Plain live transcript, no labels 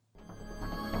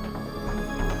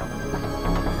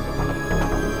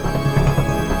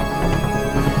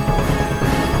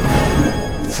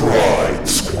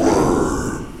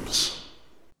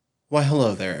Why,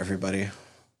 hello there, everybody.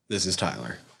 This is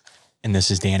Tyler. And this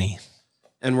is Danny.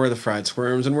 And we're the Fried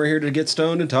Squirms, and we're here to get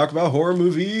stoned and talk about horror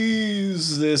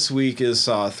movies. This week is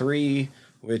Saw 3,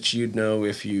 which you'd know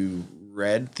if you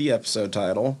read the episode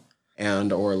title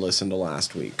and or listened to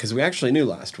last week, because we actually knew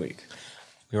last week.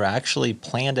 We were actually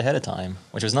planned ahead of time,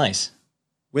 which was nice.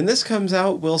 When this comes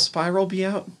out, will Spiral be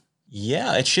out?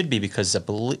 Yeah, it should be because I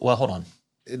believe... Well, hold on.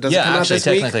 Does it come out this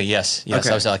technically, week? Yes. Okay.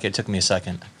 I was like, it took me a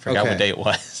second. Forgot what day it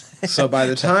was. So by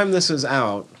the time this is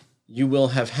out, you will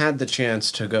have had the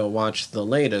chance to go watch the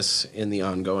latest in the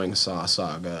ongoing Saw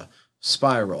saga,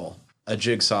 Spiral, a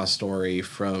jigsaw story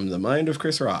from the mind of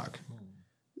Chris Rock.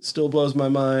 It still blows my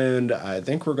mind. I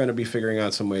think we're going to be figuring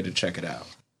out some way to check it out.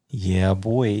 Yeah,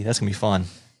 boy. That's going to be fun.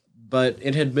 But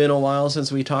it had been a while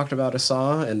since we talked about a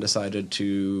Saw and decided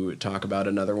to talk about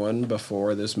another one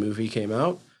before this movie came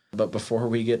out. But before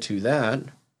we get to that,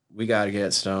 we got to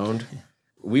get stoned.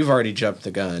 We've already jumped the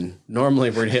gun.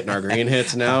 Normally we're hitting our green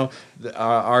hits now.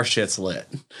 Our shit's lit.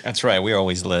 That's right. We're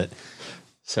always lit.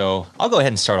 So I'll go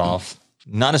ahead and start off.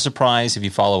 Not a surprise if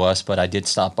you follow us, but I did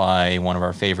stop by one of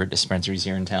our favorite dispensaries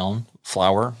here in town,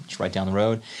 Flower. It's right down the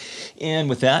road. And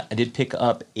with that, I did pick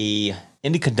up a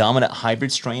indica dominant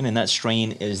hybrid strain, and that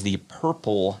strain is the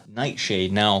Purple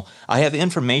Nightshade. Now, I have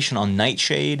information on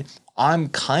Nightshade. I'm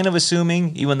kind of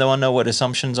assuming, even though I know what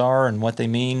assumptions are and what they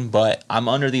mean, but I'm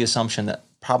under the assumption that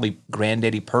probably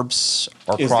Granddaddy Purps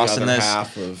are crossing this.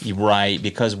 Half of... Right,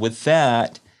 because with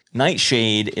that,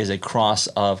 Nightshade is a cross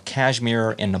of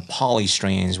Cashmere and Nepali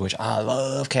strains, which I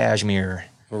love Cashmere.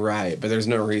 Right, but there's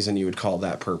no reason you would call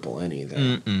that purple any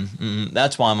then.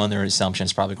 That's why I'm under the assumption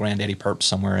it's probably Granddaddy Purps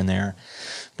somewhere in there.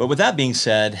 But with that being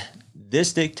said,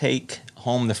 this did take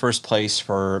home the first place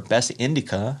for Best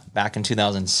Indica back in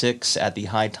 2006 at the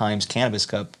High Times Cannabis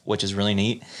Cup, which is really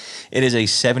neat. It is a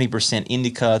 70%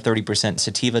 indica, 30%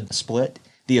 sativa split.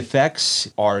 The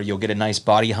effects are you'll get a nice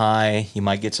body high, you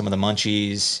might get some of the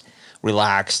munchies,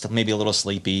 relaxed, maybe a little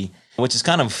sleepy, which is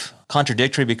kind of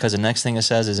contradictory because the next thing it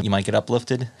says is you might get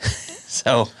uplifted.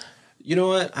 So, you know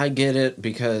what? I get it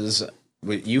because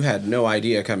you had no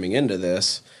idea coming into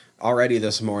this. Already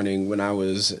this morning when I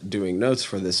was doing notes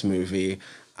for this movie,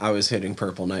 I was hitting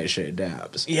Purple Nightshade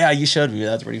dabs. Yeah, you showed me.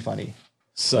 That's pretty funny.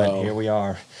 So but here we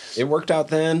are. It worked out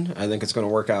then. I think it's going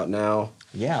to work out now.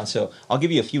 Yeah, so I'll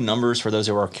give you a few numbers for those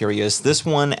who are curious. This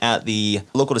one at the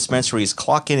local dispensary is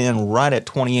clocking in right at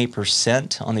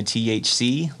 28% on the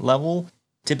THC level.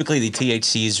 Typically, the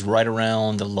THC is right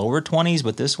around the lower 20s,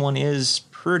 but this one is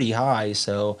pretty high.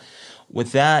 So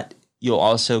with that, you'll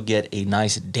also get a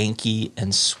nice danky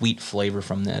and sweet flavor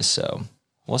from this. So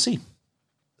we'll see.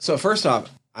 So first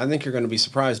off, I think you're going to be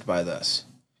surprised by this.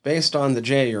 Based on the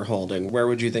J you're holding, where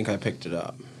would you think I picked it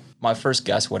up? My first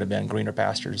guess would have been Greener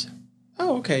Pastures.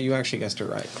 Oh, okay. You actually guessed it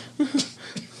right.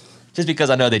 Just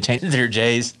because I know they changed their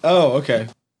J's. Oh, okay.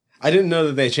 I didn't know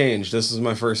that they changed. This was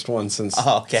my first one since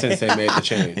they made the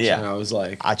change. Yeah. And I was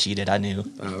like... I cheated. I knew.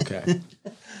 Oh, okay.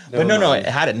 But no,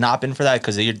 had it not been for that,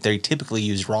 because they typically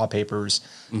use raw papers,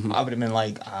 Mm-hmm. I would have been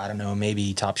like, I don't know,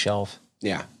 maybe top shelf.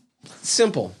 Yeah.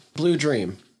 Simple. Blue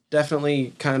Dream.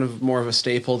 Definitely kind of more of a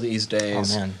staple these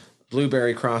days. Oh, man.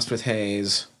 Blueberry crossed with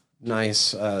haze.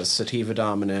 Nice sativa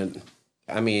dominant.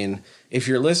 I mean, if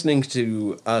you're listening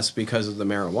to us because of the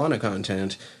marijuana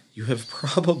content, you have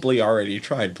probably already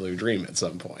tried Blue Dream at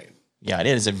some point. Yeah, it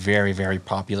is a very, very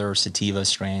popular sativa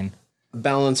strain.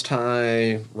 Balanced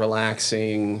high,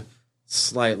 relaxing,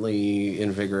 slightly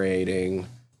invigorating,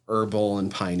 herbal and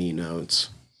piney notes.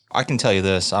 I can tell you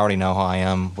this, I already know how I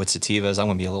am with sativas. I'm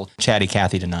going to be a little chatty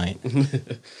Cathy tonight.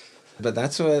 But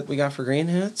that's what we got for green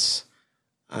hits.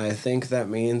 I think that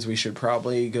means we should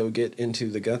probably go get into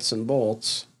the guts and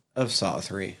bolts of Saw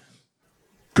 3.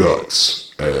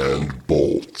 Guts and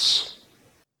bolts.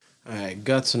 Alright,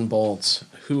 guts and bolts.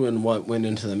 Who and what went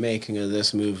into the making of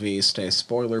this movie. Stay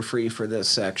spoiler-free for this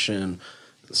section.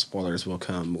 The spoilers will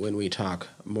come when we talk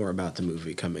more about the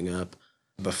movie coming up.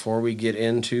 Before we get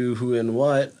into who and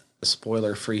what, a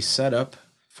spoiler-free setup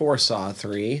for Saw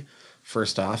 3.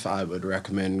 First off, I would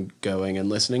recommend going and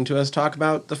listening to us talk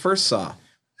about the first Saw.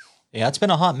 Yeah, it's been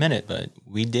a hot minute, but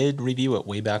we did review it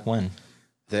way back when.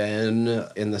 Then,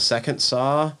 in the second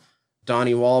Saw,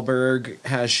 Donnie Wahlberg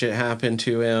has shit happen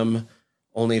to him,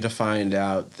 only to find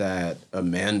out that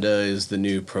Amanda is the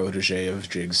new protege of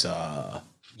Jigsaw.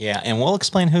 Yeah, and we'll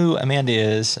explain who Amanda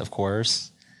is, of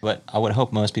course, but I would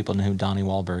hope most people know who Donnie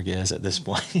Wahlberg is at this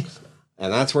point.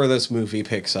 And that's where this movie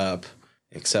picks up,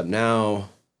 except now,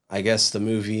 I guess the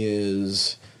movie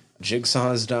is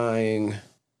Jigsaw's dying,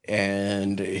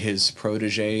 and his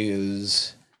protege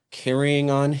is carrying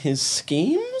on his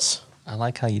schemes? I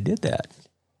like how you did that.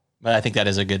 But I think that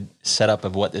is a good setup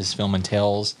of what this film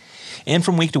entails. And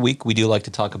from week to week, we do like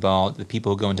to talk about the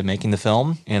people who go into making the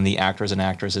film and the actors and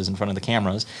actresses in front of the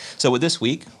cameras. So with this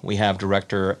week, we have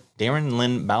director Darren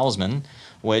Lynn Bousman,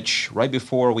 which right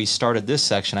before we started this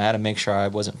section, I had to make sure I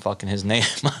wasn't fucking his name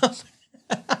up.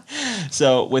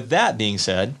 So with that being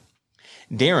said,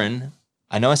 Darren,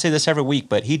 I know I say this every week,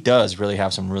 but he does really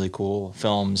have some really cool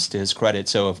films to his credit.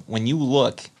 So when you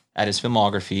look at his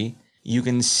filmography, you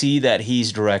can see that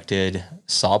he's directed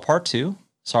Saw Part 2,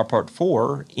 Saw Part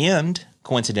 4, and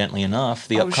coincidentally enough,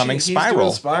 the upcoming shit, Spiral.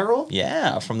 He's doing Spiral?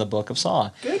 Yeah, from the Book of Saw.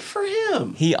 Good for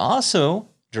him. He also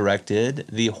directed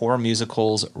the horror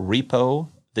musicals Repo,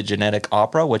 the Genetic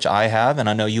Opera, which I have, and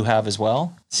I know you have as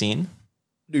well, seen.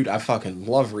 Dude, I fucking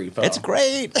love Repo. It's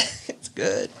great. It's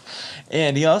good.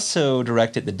 And he also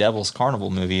directed the Devil's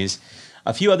Carnival movies.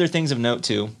 A few other things of note,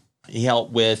 too. He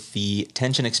helped with the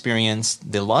Tension Experience,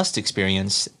 the Lust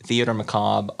Experience, Theater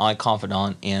Macabre, I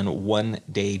Confidant, and One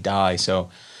Day Die. So,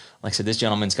 like I said, this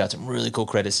gentleman's got some really cool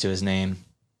credits to his name.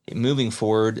 Moving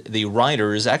forward, the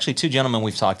writers, actually two gentlemen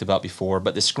we've talked about before,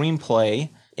 but the screenplay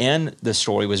and the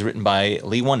story was written by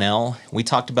Lee Whannell. We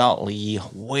talked about Lee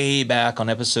way back on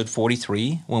episode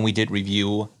 43 when we did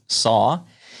review Saw.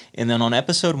 And then on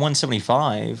episode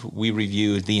 175, we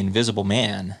reviewed The Invisible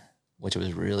Man, which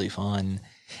was really fun.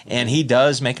 And he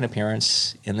does make an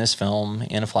appearance in this film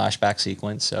in a flashback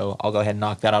sequence. So I'll go ahead and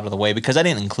knock that out of the way because I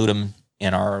didn't include him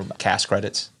in our cast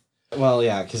credits. Well,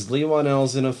 yeah, because Lee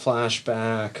Whannell's in a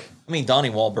flashback. I mean, Donnie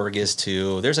Wahlberg is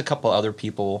too. There's a couple other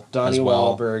people Donnie as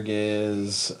well. Wahlberg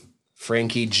is.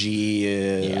 Frankie G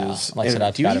is. Yeah, like I said,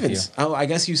 I've do you got a even? few. Oh, I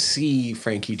guess you see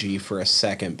Frankie G for a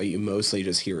second, but you mostly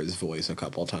just hear his voice a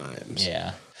couple times.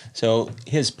 Yeah. So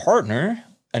his partner,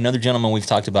 another gentleman we've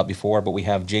talked about before, but we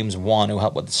have James Wan who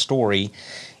helped with the story.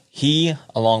 He,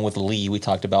 along with Lee, we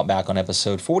talked about back on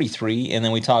episode 43, and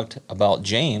then we talked about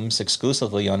James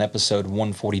exclusively on episode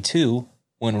 142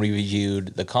 when we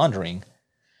reviewed The Conjuring.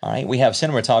 All right, we have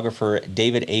cinematographer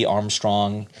David A.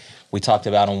 Armstrong. We talked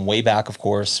about him way back, of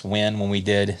course, when we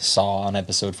did Saw on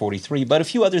episode 43, but a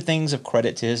few other things of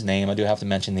credit to his name. I do have to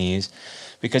mention these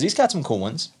because he's got some cool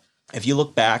ones. If you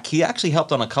look back, he actually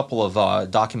helped on a couple of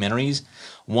documentaries.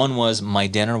 One was My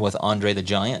Dinner with Andre the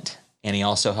Giant, and he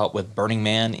also helped with Burning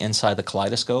Man Inside the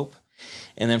Kaleidoscope.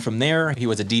 And then from there, he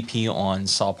was a DP on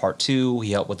Saw Part 2.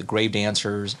 He helped with The Grave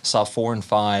Dancers, Saw 4 and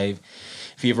 5.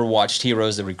 If you ever watched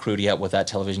Heroes, the Recruit, he helped with that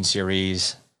television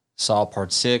series. Saw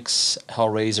Part 6,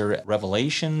 Hellraiser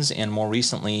Revelations, and more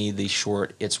recently, the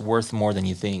short It's Worth More Than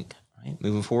You Think. Right,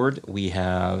 moving forward, we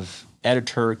have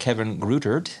editor Kevin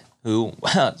Grutert, who,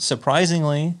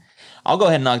 surprisingly, I'll go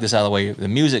ahead and knock this out of the way. The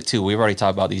music, too, we've already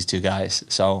talked about these two guys,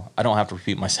 so I don't have to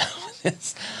repeat myself with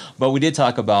this. But we did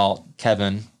talk about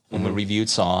Kevin when we reviewed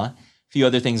Saw. A few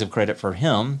other things of credit for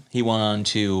him. He went on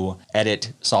to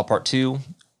edit Saw Part 2,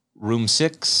 Room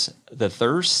 6, The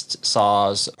Thirst,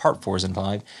 Saws Part 4 and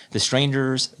 5, The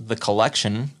Strangers, The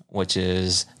Collection, which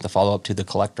is the follow-up to The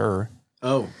Collector.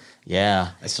 Oh,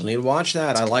 Yeah. I still need to watch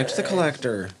that. I liked The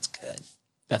Collector. It's good.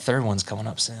 That third one's coming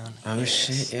up soon. Oh,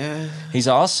 shit, yeah. He's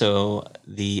also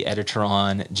the editor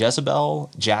on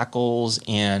Jezebel, Jackals,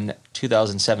 and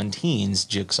 2017's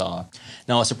Jigsaw.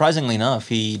 Now, surprisingly enough,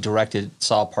 he directed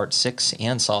Saw Part 6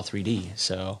 and Saw 3D,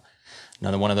 so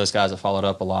another one of those guys that followed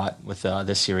up a lot with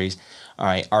this series. All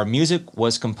right, our music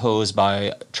was composed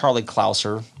by Charlie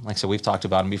Clouser. Like I said, we've talked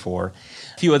about him before.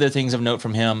 A few other things of note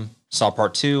from him. Saw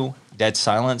Part 2, Dead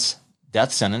Silence,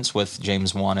 Death Sentence with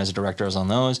James Wan as directors on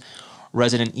those.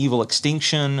 Resident Evil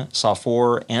Extinction, Saw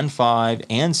 4 and 5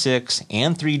 and 6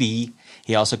 and 3D.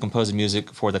 He also composed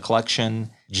music for The Collection,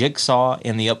 Jigsaw,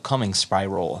 and the upcoming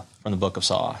Spiral from the Book of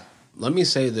Saw. Let me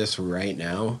say this right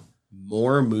now.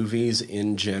 More movies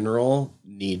in general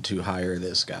need to hire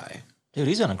this guy. Dude,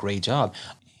 he's done a great job.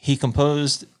 He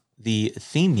composed the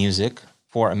theme music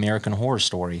for American Horror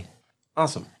Story.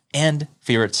 Awesome. And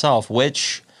Fear Itself,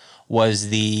 which was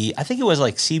I think it was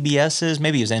like CBS's,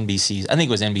 maybe it was NBC's, I think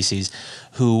it was NBC's,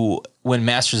 who, when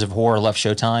Masters of Horror left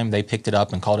Showtime, they picked it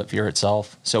up and called it Fear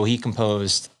Itself. So he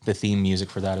composed the theme music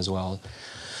for that as well.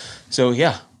 So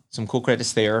yeah, some cool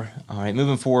credits there. All right,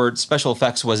 moving forward, special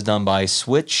effects was done by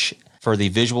Switch. For the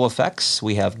visual effects,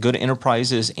 we have Good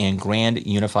Enterprises and Grand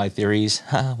Unified Theories,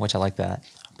 which I like that.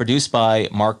 Produced by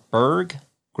Mark Berg,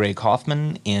 Greg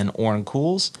Hoffman, and Orrin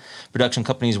Cools. Production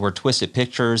companies were Twisted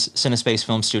Pictures, Cinespace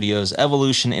Film Studios,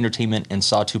 Evolution Entertainment, and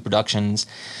Sawtooth Productions.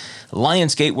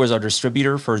 Lionsgate was our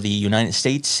distributor for the United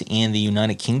States and the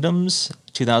United Kingdom's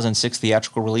 2006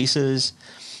 theatrical releases.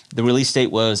 The release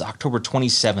date was October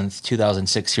 27th,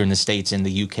 2006 here in the States. In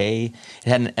the UK, it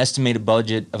had an estimated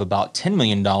budget of about $10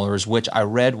 million, which I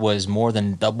read was more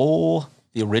than double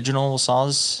the original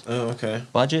Saw's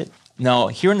budget. Now,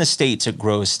 here in the States, it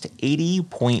grossed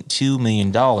 $80.2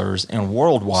 million, and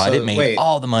worldwide, it made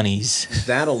all the monies.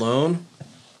 That alone,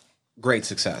 great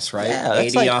success, right? Yeah,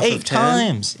 that's 80 like off 8 of 10.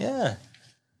 times. Yeah.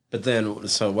 But then,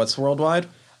 so what's worldwide?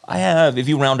 I have, if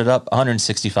you round it up,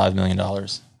 $165 million.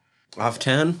 Off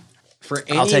 10? For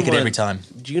anyone, I'll take it every time.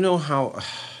 Do you know how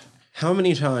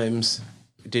many times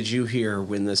did you hear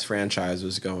when this franchise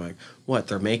was going, what,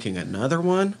 they're making another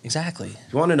one? Exactly.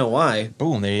 You want to know why?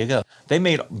 Boom, there you go. They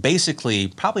made basically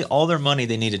probably all their money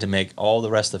they needed to make all the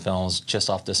rest of the films just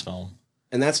off this film.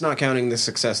 And that's not counting the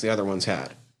success the other ones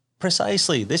had.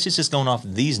 Precisely. This is just going off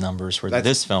these numbers for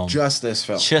this film. Just this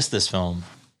film. Just this film.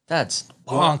 That's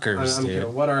bonkers, I'm dude.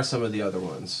 kidding. What are some of the other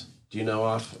ones? Do you know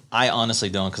off? I honestly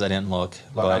don't because I didn't look.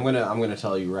 But I'm gonna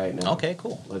tell you right now. Okay,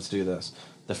 cool. Let's do this.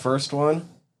 The first one,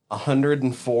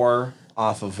 104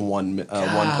 off of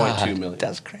 1.2 million.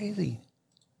 That's crazy.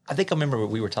 I think I remember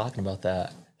we were talking about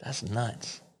that. That's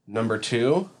nuts. Number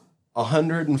 2,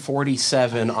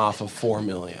 147 off of 4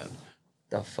 million.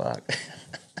 The fuck?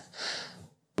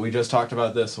 We just talked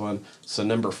about this one. So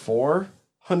number 4,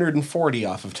 140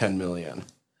 off of 10 million.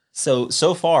 So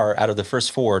far, out of the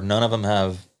first 4, none of them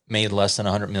have made less than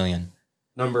 100 million.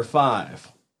 Number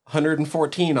 5,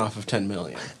 114 off of 10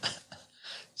 million.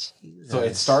 So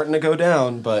it's starting to go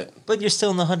down, but you're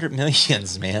still in the 100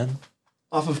 millions, man.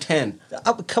 off of 10.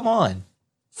 Come on.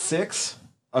 6.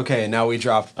 Okay, now we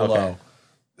dropped below. Okay.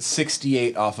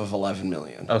 68 off of 11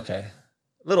 million. Okay.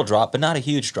 Little drop, but not a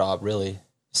huge drop, really.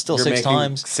 Still You're 6 making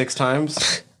times. 6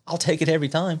 times. I'll take it every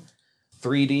time.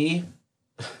 3D,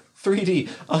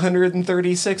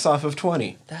 136 off of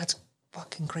 20. That's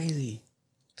fucking crazy.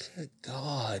 Good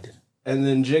God. And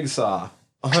then Jigsaw,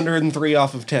 103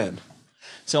 off of 10.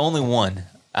 So only one.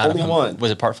 Only one.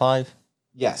 Was it part 5?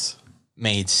 Yes.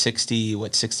 Made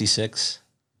 66?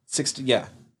 60, yeah.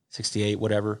 68,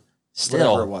 whatever. Still.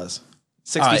 Whatever it was.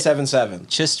 67.7.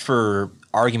 Just for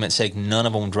argument's sake, none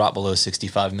of them dropped below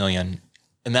 65 million.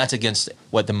 And that's against,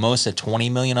 the most at 20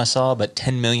 million I saw, but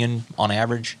 10 million on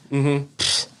average? Mm-hmm.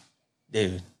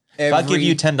 Dude. If I give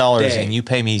you $10 and you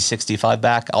pay me 65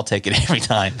 back, I'll take it every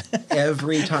time.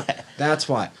 Every time. That's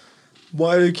why.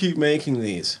 Why do you keep making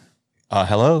these?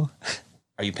 Hello?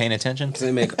 Are you paying attention? Because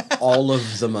they make all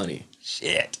of the money.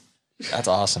 Shit. That's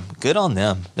awesome. Good on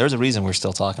them. There's a reason we're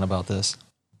still talking about this.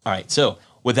 All right. So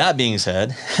with that being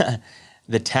said,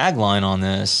 the tagline on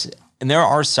this, and there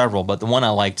are several, but the one I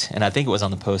liked, and I think it was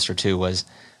on the poster too, was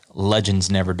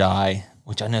 "Legends Never Die,"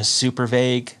 which I know is super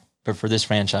vague, but for this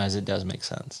franchise, it does make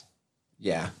sense.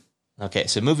 Yeah. Okay.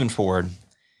 So moving forward,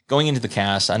 going into the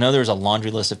cast, I know there's a laundry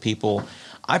list of people.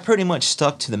 I pretty much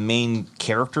stuck to the main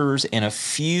characters and a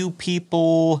few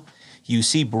people you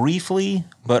see briefly,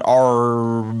 but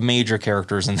are major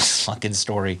characters in this fucking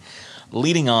story.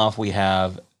 Leading off, we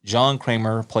have John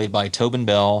Kramer, played by Tobin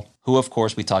Bell, who, of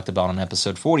course, we talked about on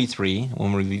episode 43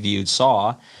 when we reviewed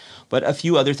Saw. But a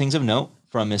few other things of note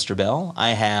from Mr. Bell I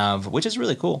have, which is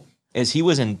really cool, is he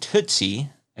was in Tootsie,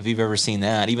 if you've ever seen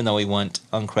that, even though he went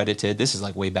uncredited. This is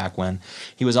like way back when.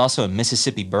 He was also in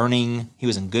Mississippi Burning. He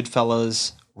was in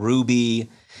Goodfellas, Ruby.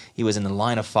 He was in The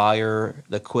Line of Fire,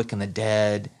 The Quick and the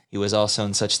Dead. He was also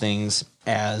in such things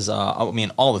as, all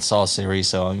the Saw series,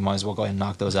 so you might as well go ahead and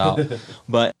knock those out.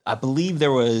 But I believe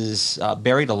there was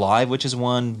Buried Alive, which is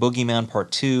one, Boogeyman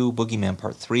Part 2, Boogeyman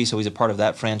Part 3, so he's a part of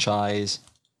that franchise,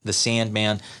 The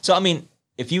Sandman. So,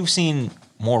 if you've seen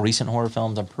more recent horror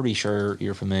films, I'm pretty sure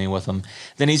you're familiar with them.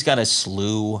 Then he's got a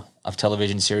slew of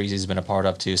television series he's been a part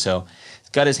of, too, so he's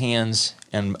got his hands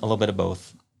in a little bit of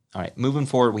both. All right, moving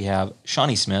forward, we have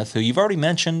Shawnee Smith, who you've already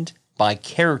mentioned by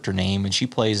character name, and she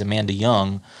plays Amanda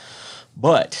Young.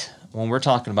 But when we're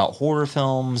talking about horror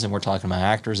films and we're talking about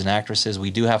actors and actresses, we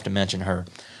do have to mention her.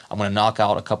 I'm going to knock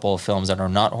out a couple of films that are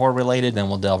not horror related, then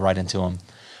we'll delve right into them.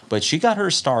 But she got her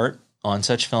start on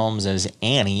such films as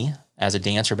Annie as a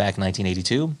dancer back in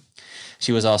 1982.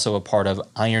 She was also a part of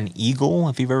Iron Eagle,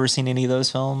 if you've ever seen any of those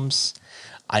films.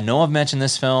 I know I've mentioned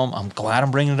this film. I'm glad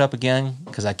I'm bringing it up again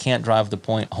because I can't drive the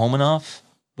point home enough.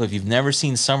 But if you've never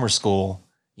seen Summer School,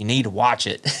 you need to watch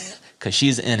it because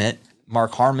she's in it.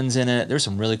 Mark Harmon's in it. There's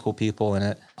some really cool people in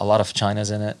it. A lot of China's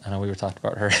in it. I know we were talking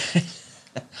about her.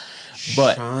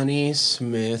 But Shawnee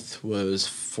Smith was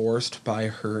forced by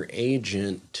her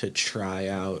agent to try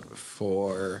out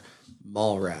for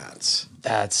Mallrats.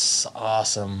 That's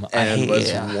awesome. And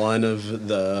was one of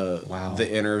the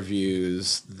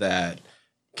interviews that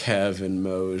Kev and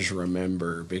Moj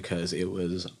remember because it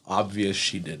was obvious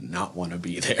she did not want to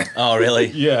be there. Oh, really?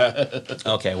 Yeah.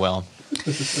 Okay, well,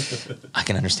 I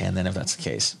can understand then if that's the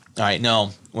case. All right,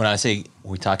 no, when I say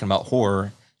we're talking about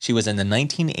horror, she was in the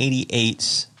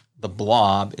 1988's The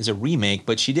Blob is a remake,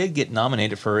 but she did get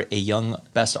nominated for a Young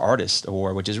Best Artist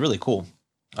award, which is really cool.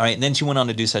 All right, and then she went on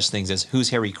to do such things as Who's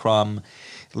Harry Crumb,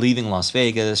 Leaving Las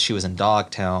Vegas. She was in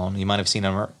Dogtown. You might have seen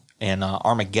her in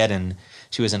Armageddon.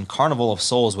 She was in Carnival of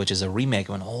Souls, which is a remake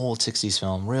of an old 60s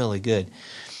film. Really good.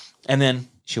 And then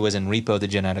she was in Repo the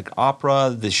Genetic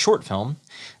Opera, the short film.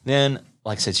 Then,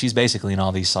 like I said, she's basically in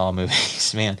all these Saw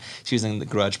movies. Man, she was in The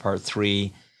Grudge Part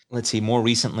 3. Let's see, more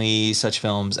recently, such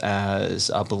films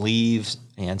as Believe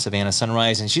and Savannah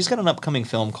Sunrise. And she's got an upcoming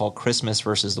film called Christmas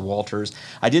versus the Walters.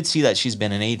 I did see that she's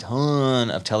been in a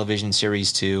ton of television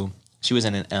series, too. She was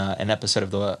in an episode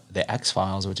of the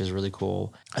X-Files, which is really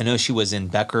cool. I know she was in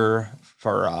Becker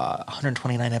for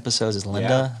 129 episodes as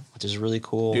Linda, which is really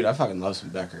cool. Dude, I fucking love some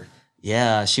Becker.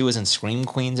 Yeah, she was in Scream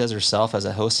Queens as herself as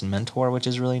a host and mentor, which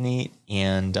is really neat.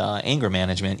 And Anger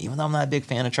Management, even though I'm not a big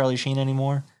fan of Charlie Sheen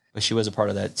anymore. But she was a part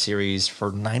of that series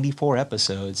for 94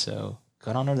 episodes, so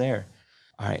good on her there.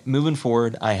 All right, moving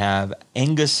forward, I have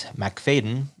Angus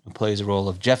MacFadyen, who plays the role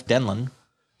of Jeff Denlon.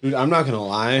 Dude, I'm not going to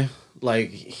lie. Like,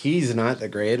 he's not the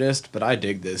greatest, but I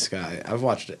dig this guy. I've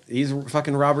watched it. He's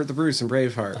fucking Robert the Bruce in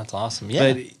Braveheart. That's awesome,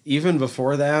 yeah. But even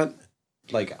before that,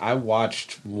 like, I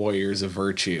watched Warriors of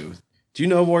Virtue. Do you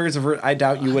know Warriors of Virtue? I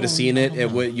doubt you would have seen it.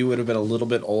 You would have been a little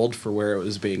bit old for where it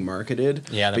was being marketed.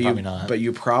 Yeah, but probably not. But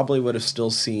you probably would have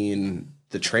still seen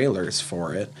the trailers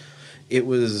for it. It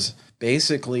was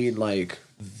basically like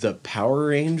the Power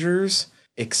Rangers,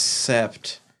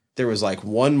 except there was like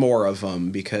one more of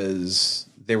them because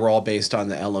they were all based on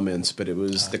the elements, but it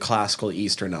was the classical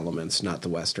Eastern elements, not the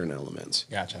Western elements.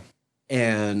 Gotcha.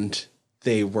 And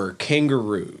they were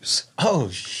kangaroos. Oh,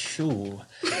 shoo.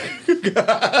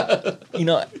 You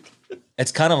know,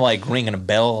 it's kind of like ringing a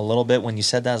bell a little bit when you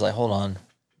said that. I was like, hold on.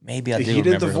 Maybe I do He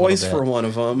did the remember voice a little for bit. one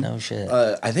of them. No shit.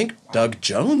 I think Doug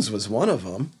Jones was one of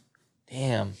them.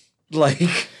 Damn.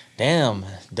 Like,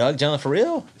 Doug Jones for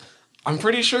real? I'm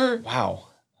pretty sure. Wow.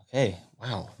 Okay.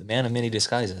 Wow. The man of many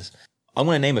disguises. I'm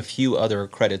going to name a few other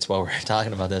credits while we're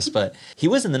talking about this, but he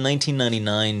was in the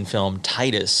 1999 film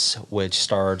Titus, which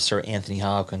starred Sir Anthony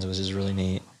Hopkins, which is really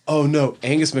neat. Oh, no.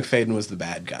 Angus MacFadyen was the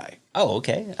bad guy. Oh,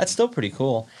 okay. That's still pretty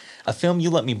cool. A film You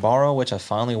Let Me Borrow, which I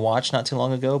finally watched not too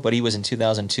long ago, but he was in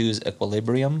 2002's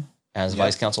Equilibrium as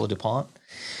Vice Consul DuPont.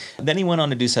 Then he went on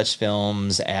to do such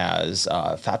films as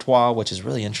Fatwa, which is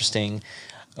really interesting.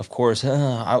 Of course,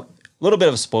 a little bit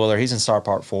of a spoiler. He's in Star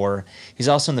Part 4. He's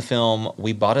also in the film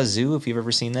We Bought a Zoo, if you've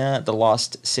ever seen that, The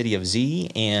Lost City of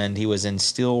Z, and he was in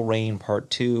Steel Rain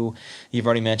Part 2. You've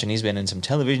already mentioned he's been in some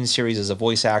television series as a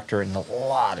voice actor and a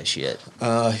lot of shit.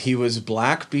 He was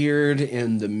Blackbeard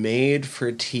in the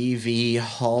made-for-TV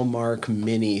Hallmark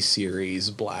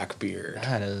miniseries Blackbeard.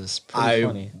 That is pretty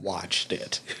funny. I watched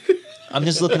it. I'm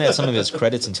just looking at some of his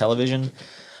credits in television.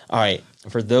 All right,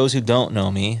 for those who don't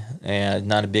know me, and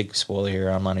not a big spoiler here,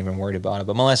 I'm not even worried about it,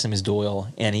 but my last name is Doyle,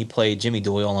 and he played Jimmy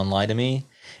Doyle on Lie to Me,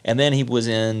 and then he was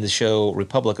in the show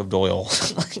Republic of Doyle.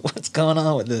 Like, what's going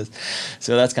on with this?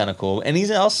 So that's kind of cool. And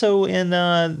he's also in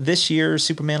this year's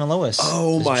Superman and Lois.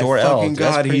 Oh As my Jor-El. fucking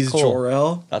That's god, pretty he's cool.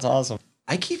 Jor-El. That's awesome.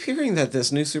 I keep hearing that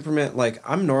this new Superman, like,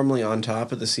 I'm normally on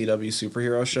top of the CW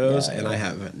superhero shows, and I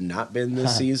have not been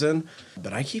this season,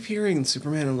 but I keep hearing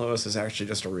Superman and Lois is actually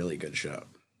just a really good show.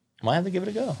 Might have to give it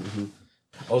a go. Mm-hmm.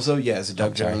 Also, yes,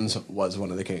 Doug Jones was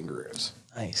one of the kangaroos.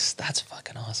 Nice. That's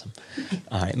fucking awesome.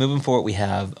 All right, moving forward, we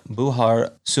have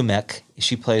Buhar Sumek.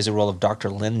 She plays the role of Dr.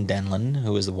 Lynn Denlon,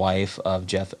 who is the wife of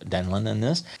Jeff Denlon in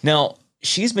this. Now,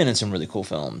 she's been in some really cool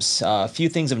films. A few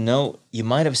things of note. You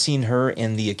might have seen her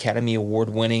in the Academy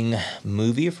Award-winning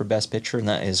movie for Best Picture, and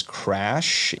that is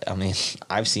Crash. I mean,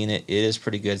 I've seen it. It is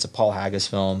pretty good. It's a Paul Haggis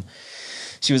film.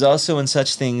 She was also in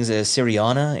such things as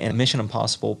Syriana and Mission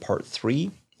Impossible Part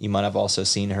 3. You might have also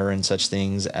seen her in such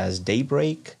things as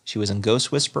Daybreak. She was in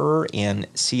Ghost Whisperer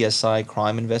and CSI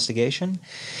Crime Investigation.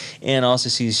 And also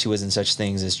she was in such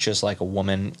things as Just Like a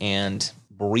Woman and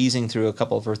breezing through a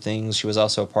couple of her things. She was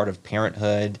also a part of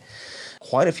Parenthood.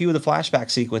 Quite a few of the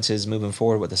flashback sequences moving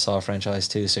forward with the Saw franchise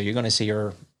too. So you're going to see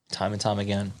her time and time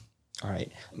again. All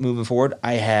right. Moving forward,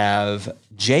 I have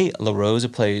Jay LaRose, who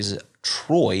plays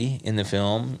Troy in the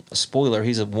film. Spoiler,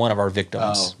 he's one of our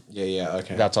victims. Oh, yeah,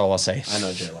 okay. That's all I'll say. I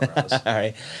know Jay LaRose. All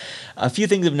right. A few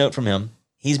things of note from him.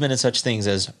 He's been in such things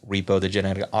as Repo the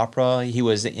Genetic Opera. He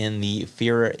was in the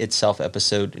Fear Itself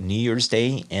episode New Year's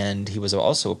Day, and he was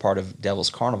also a part of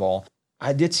Devil's Carnival.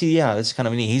 I did see, yeah, that's kind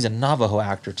of neat. He's a Navajo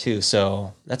actor too,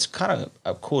 so that's kind of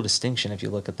a cool distinction if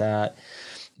you look at that.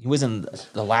 He was in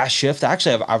The Last Shift.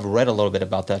 Actually, I've read a little bit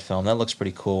about that film. That looks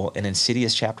pretty cool. And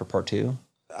Insidious Chapter Part 2.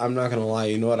 I'm not gonna lie.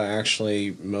 You know what I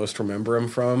actually most remember him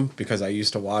from, because I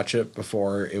used to watch it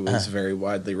before it was very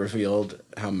widely revealed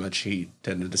how much he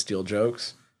tended to steal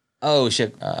jokes. Oh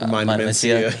shit! Mind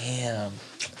Mencia. Damn.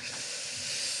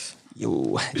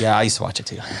 Yo, yeah, I used to watch it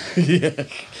too. Yeah,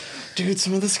 dude,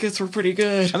 some of the skits were pretty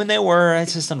good. I mean, they were.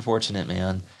 It's just unfortunate,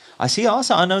 man. I see.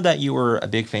 Also, I know that you were a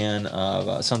big fan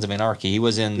of Sons of Anarchy. He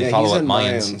was in the follow-up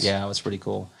Mayans. Yeah, it was pretty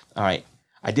cool. All right,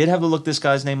 I did have to look this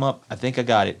guy's name up. I think I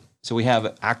got it. So we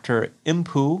have actor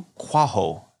Impu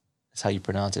Quaho. That's how you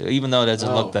pronounce it, even though it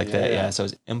doesn't look like that. Yeah, so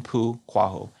it's Impu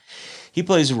Quaho. He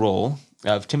plays the role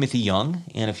of Timothy Young,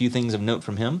 and a few things of note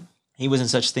from him. He was in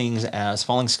such things as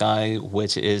Falling Sky,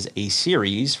 which is a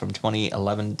series from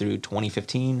 2011 through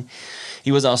 2015.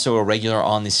 He was also a regular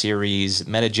on the series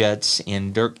Metajets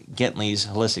and Dirk Gently's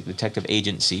Holistic Detective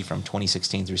Agency from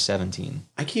 2016 through 17.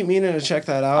 I keep meaning to check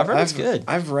that out. I've heard it's good.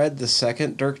 I've read the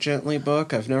second Dirk Gently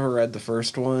book. I've never read the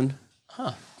first one.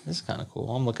 Huh. This is kind of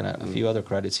cool. I'm looking at a few other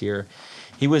credits here.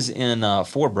 He was in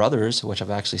Four Brothers, which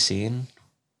I've actually seen,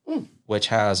 which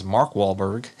has Mark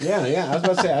Wahlberg. Yeah. I was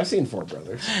about to say, I've seen Four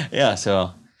Brothers. Yeah,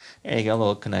 so there you go, a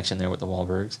little connection there with the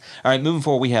Wahlbergs. All right, moving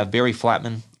forward, we have Barry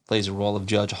Flatman, plays the role of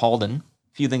Judge Halden.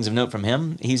 A few things of note from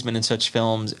him. He's been in such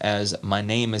films as My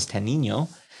Name is Tanino,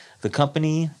 The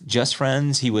Company, Just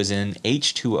Friends. He was in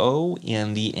H2O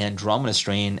and the Andromeda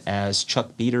Strain as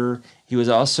Chuck Beater. He was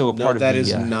also a part of that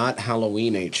is not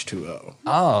Halloween H2O.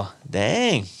 Oh,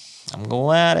 dang. I'm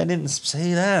glad I didn't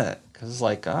say that. Because it's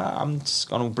like, I'm just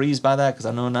going to breeze by that because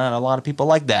I know not a lot of people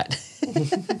like that.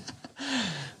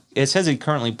 It says he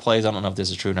currently plays, I don't know if this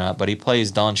is true or not, but he plays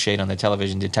Don Shade on the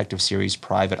television detective series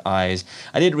Private Eyes.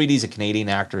 I did read he's a Canadian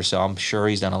actor, so I'm sure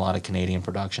he's done a lot of Canadian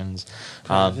productions.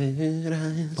 I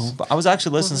was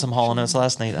actually listening to some Hall & Oates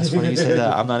last night. That's funny you say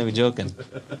that. I'm not even joking.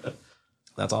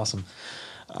 That's awesome.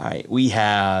 All right, we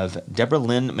have Deborah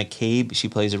Lynn McCabe. She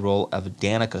plays the role of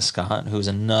Danica Scott, who's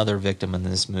another victim in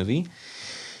this movie.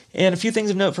 And a few things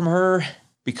of note from her.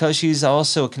 Because she's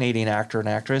also a Canadian actor and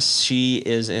actress, she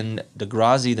is in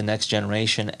Degrassi, The Next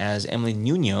Generation as Emily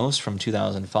Munoz from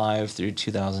 2005 through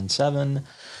 2007.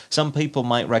 Some people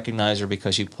might recognize her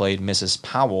because she played Mrs.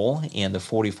 Powell in the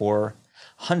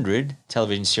 4400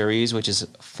 television series, which is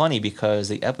funny because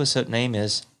the episode name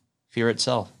is Fear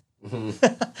Itself.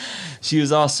 She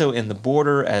was also in The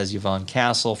Border as Yvonne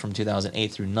Castle from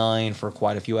 2008 through 9 for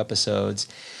quite a few episodes.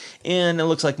 And it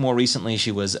looks like more recently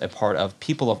she was a part of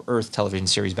People of Earth television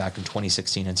series back in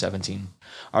 2016 and 17.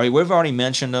 All right, we've already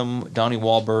mentioned him, Donnie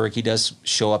Wahlberg. He does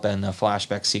show up in a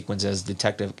flashback sequence as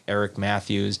Detective Eric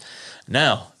Matthews.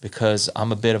 Now, because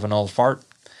I'm a bit of an old fart,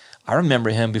 I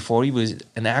remember him before he was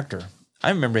an actor. I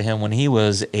remember him when he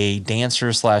was a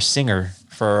dancer/singer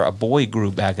for a boy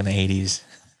group back in the 80s.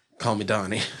 Call me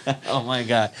Donnie. Oh, my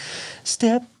God.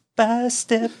 Step by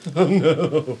step. Oh,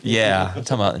 no. Yeah, I'm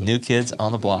talking about New Kids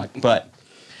on the Block. But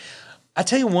I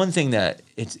tell you one thing that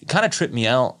it kind of tripped me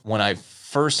out when I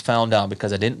first found out,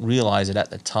 because I didn't realize it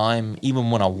at the time.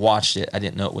 Even when I watched it, I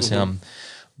didn't know it was him.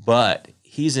 But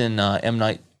he's in M.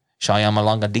 Night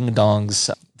Shyamalan Ding Dong's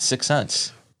Sixth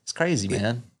Sense. It's crazy,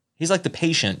 man. He's like the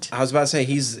patient. I was about to say,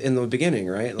 he's in the beginning,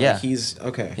 right? Like, yeah. He's,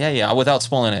 okay. Yeah. Without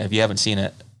spoiling it, if you haven't seen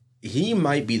it. He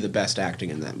might be the best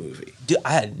acting in that movie. Dude,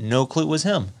 I had no clue it was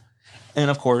him. And,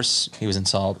 of course, he was in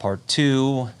Saw Part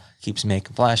 2, keeps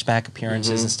making flashback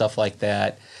appearances and stuff like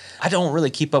that. I don't really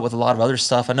keep up with a lot of other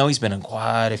stuff. I know he's been in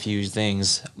quite a few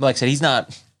things. Like I said, he's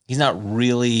not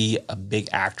really a big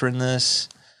actor in this.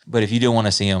 But if you do want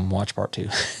to see him, watch Part 2.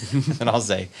 And I'll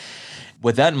say,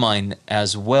 with that in mind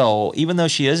as well, even though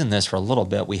she is in this for a little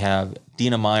bit, we have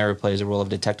Dina Meyer, who plays the role of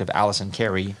Detective Allison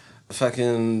Carey.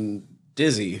 Fucking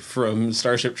Dizzy from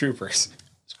Starship Troopers.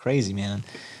 It's crazy, man.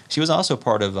 She was also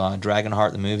part of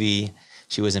Dragonheart, the movie.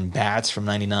 She was in Bats from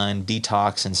 99,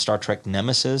 Detox, and Star Trek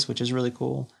Nemesis, which is really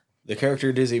cool. The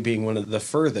character Dizzy being one of the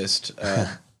furthest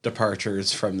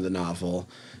departures from the novel.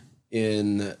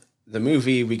 In the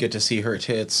movie, we get to see her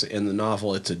tits. In the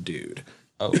novel, it's a dude.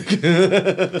 Oh.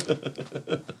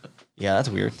 Yeah, that's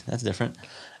weird. That's different.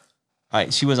 All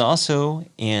right, she was also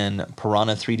in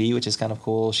Piranha 3D, which is kind of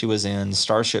cool. She was in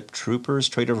Starship Troopers,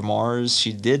 Traitor of Mars.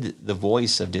 She did the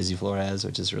voice of Dizzy Flores,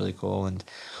 which is really cool. And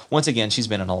once again, she's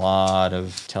been in a lot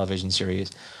of television series.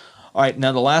 All right,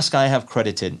 now the last guy I have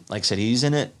credited, like I said, he's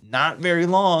in it not very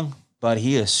long, but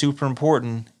he is super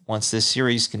important once this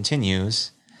series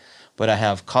continues. But I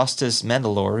have Costas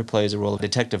Mandylor, who plays the role of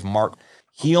Detective Mark.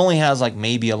 He only has like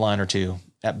maybe a line or two.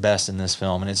 at best in this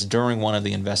film, and it's during one of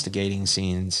the investigating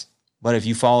scenes. But if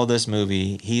you follow this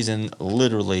movie, he's in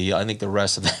literally, I think, the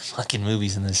rest of the fucking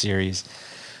movies in this series.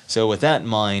 So with that in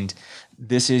mind,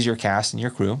 this is your cast and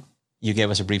your crew. You gave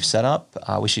us a brief setup.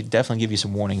 We should definitely give you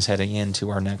some warnings heading into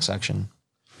our next section.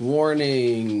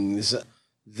 Warnings.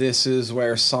 This is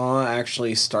where Saw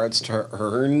actually starts to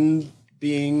earn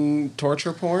being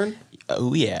torture porn.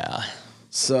 Oh, yeah.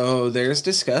 So there's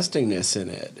disgustingness in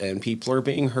it, and people are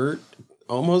being hurt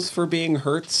almost for being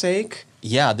hurt's sake.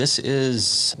 Yeah, this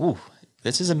is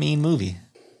a mean movie.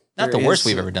 Not There the worst is-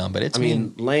 we've ever done, but it's I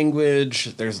mean,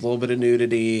 language, there's a little bit of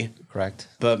nudity, correct.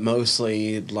 but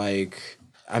mostly,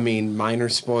 minor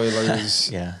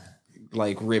spoilers. Yeah.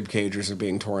 Like, rib cages are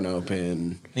being torn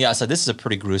open. Yeah, so this is a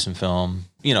pretty gruesome film,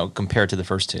 compared to the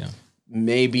first two.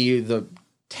 Maybe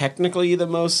technically the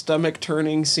most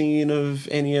stomach-turning scene of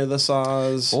any of the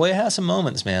Saws. Boy, it has some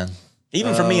moments, man.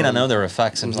 Even for me, and I know there are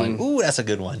effects, I'm like, ooh, that's a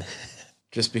good one.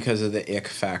 Just because of the ick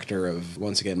factor of,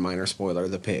 once again, minor spoiler,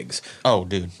 the pigs. Oh,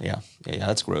 dude, yeah,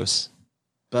 that's gross.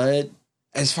 But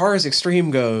as far as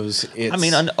extreme goes, it's... I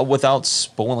mean, without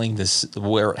spoiling this,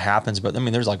 where it happens, but I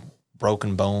mean, there's like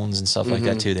broken bones and stuff like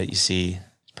that too that you see.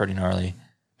 It's pretty gnarly.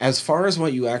 As far as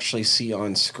what you actually see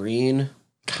on screen,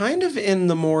 kind of in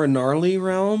the more gnarly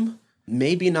realm,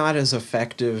 maybe not as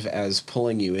effective as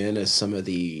pulling you in as some of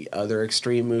the other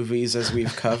extreme movies as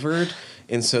we've covered.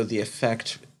 And so the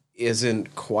effect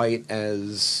isn't quite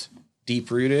as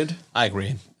deep-rooted. I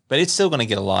agree. But it's still going to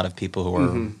get a lot of people who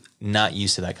are not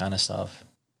used to that kind of stuff.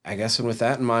 I guess, and with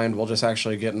that in mind, we'll just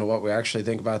actually get into what we actually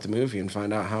think about the movie and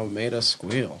find out how it made us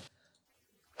squeal.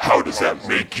 How does that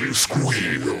make you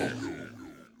squeal?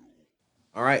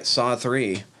 All right, Saw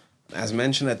 3. As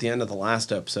mentioned at the end of the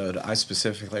last episode, I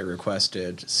specifically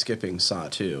requested skipping Saw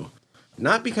 2.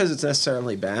 Not because it's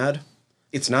necessarily bad.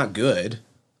 It's not good.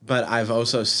 But I've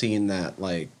also seen that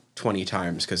 20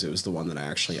 times because it was the one that I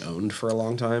actually owned for a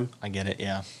long time. I get it.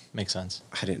 Yeah, makes sense.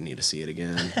 I didn't need to see it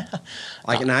again.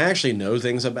 And I actually know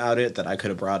things about it that I could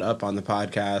have brought up on the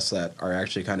podcast that are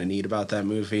actually kind of neat about that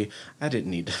movie. I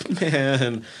didn't need to,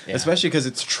 man. Yeah. Especially because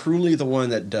it's truly the one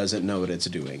that doesn't know what it's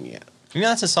doing yet.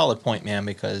 That's a solid point, man,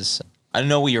 because I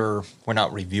know we're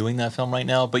not reviewing that film right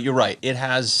now, but you're right. It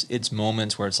has its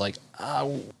moments where it's like,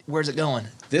 where's it going?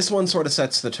 This one sort of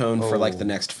sets the tone for the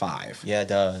next 5. Yeah, it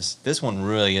does. This one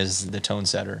really is the tone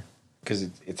setter. Because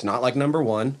it's not like number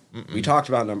 1. We talked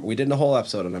about we did a whole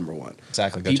episode of number 1.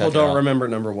 Exactly. Go People check it don't out. remember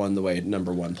number 1 the way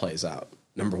number 1 plays out.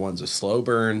 Number 1's a slow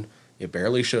burn. It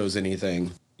barely shows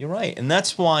anything. You're right. And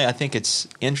that's why I think it's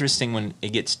interesting when it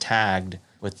gets tagged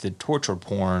with the torture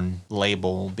porn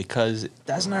label, because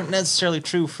that's not necessarily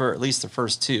true for at least the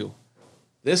first two.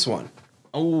 This one,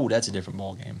 Oh, that's a different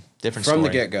ballgame. Different from story. the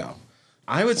get-go,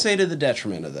 I would say to the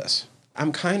detriment of this.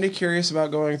 I'm kind of curious about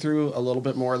going through a little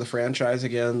bit more of the franchise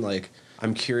again.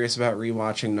 I'm curious about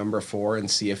rewatching number 4 and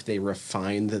see if they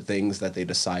refine the things that they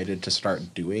decided to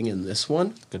start doing in this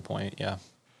one. Good point, yeah.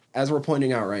 As we're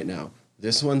pointing out right now,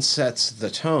 this one sets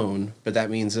the tone, but that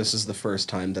means this is the first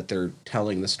time that they're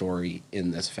telling the story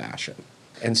in this fashion.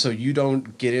 And so you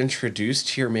don't get introduced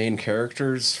to your main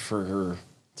characters for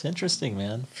It's interesting,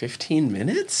 man. 15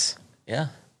 minutes? Yeah.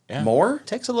 More? It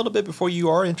takes a little bit before you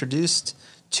are introduced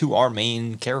to our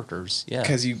main characters. Yeah.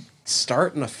 Because you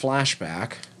start in a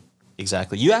flashback.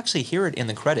 Exactly. You actually hear it in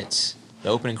the credits. The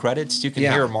opening credits, you can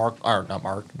Yeah.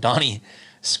 hear Donnie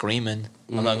screaming.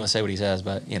 I'm not going to say what he says,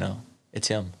 but, it's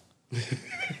him.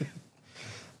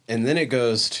 And then it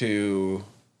goes to...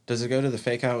 Does it go to the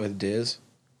fake out with Diz?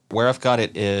 Where I've got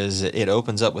it is it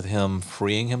opens up with him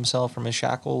freeing himself from his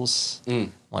shackles.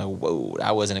 Like, whoa,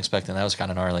 I wasn't expecting that. That was kind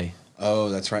of gnarly. Oh,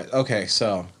 that's right. Okay,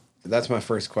 so that's my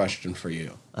first question for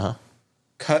you. Uh-huh.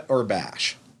 Cut or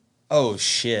bash? Oh,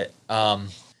 shit.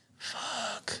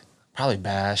 Fuck. Probably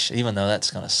bash, even though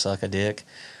that's going to suck a dick.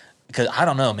 Because I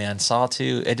don't know, man. Saw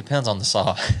 2, it depends on the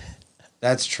saw.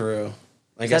 That's true.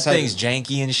 That thing's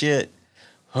janky and shit.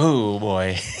 Oh,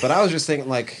 boy. But I was just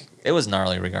thinking, It was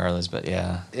gnarly regardless, but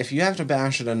yeah. if you have to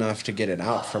bash it enough to get it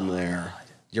out from there,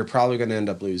 you're probably going to end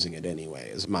up losing it anyway,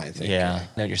 is my thinking. Yeah, I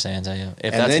know what you're saying, tell you.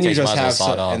 If And that's then the you case, just might have as well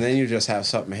saw it off. and then you just have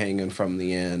something hanging from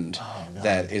the end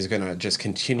that is going to just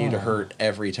continue to hurt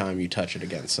every time you touch it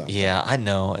against something. Yeah, I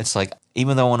know. It's like,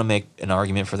 even though I want to make an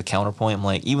argument for the counterpoint, I'm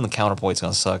like, even the counterpoint's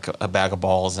going to suck a bag of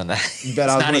balls, and it's But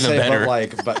I was not going to even say,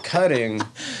 better. but cutting,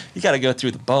 You got to go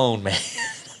through the bone, man.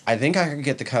 I think I could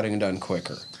get the cutting done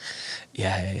quicker.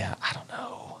 Yeah. I don't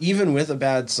know. Even with a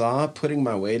bad saw, putting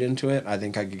my weight into it, I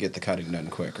think I could get the cutting done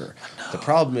quicker. The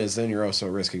problem is then you're also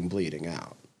risking bleeding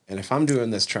out. And if I'm doing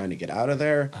this trying to get out of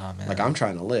there, Oh, man. I'm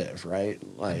trying to live, right?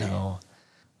 No.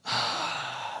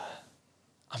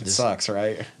 It sucks,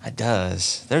 right? It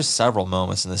does. There's several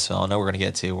moments in this film I know we're going to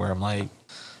get to where I'm like,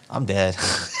 I'm dead.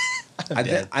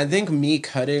 I think me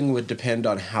cutting would depend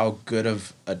on how good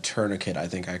of a tourniquet I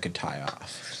think I could tie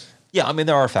off. Yeah, I mean,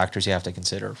 there are factors you have to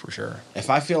consider for sure. If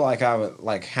I feel like I would,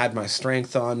 like had my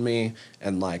strength on me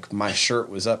and like my shirt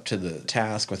was up to the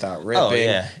task without ripping,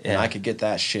 and I could get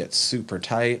that shit super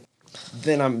tight,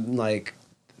 then I'm like,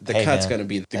 the cut's going to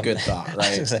be the good thought,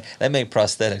 right? They make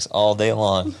prosthetics all day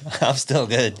long. I'm still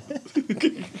good.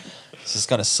 It's just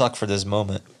going to suck for this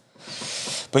moment.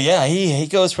 But yeah, he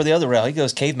goes for the other route. He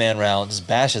goes caveman route, just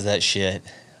bashes that shit.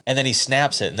 And then he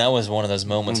snaps it. And that was one of those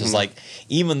moments. It's like,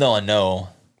 even though I know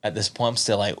at this point, I'm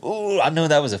still like, ooh, I know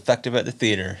that was effective at the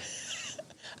theater.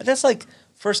 That's like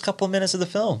first couple of minutes of the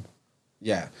film.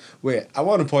 Yeah. Wait, I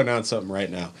want to point out something right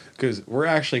now because we're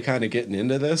actually kind of getting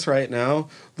into this right now.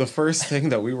 The first thing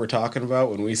that we were talking about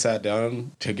when we sat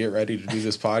down to get ready to do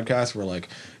this podcast, we're like,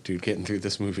 dude, getting through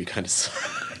this movie kind of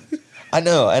sucks. I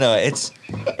know.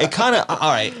 It kind of,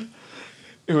 all right.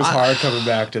 It was hard coming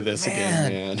back to this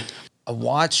again, man.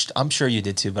 I'm sure you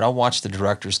did too, but I watched the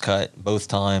director's cut both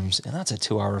times, and that's a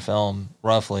 2-hour film,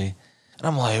 roughly. And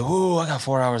I'm like, ooh, I got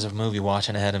 4 hours of movie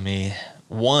watching ahead of me.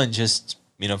 One, just,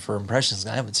 for impressions.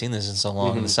 I haven't seen this in so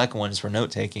long. And the second one is for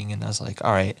note taking. And I was like,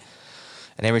 all right.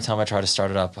 And every time I try to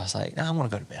start it up, I was like, nah, I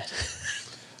want to go to bed.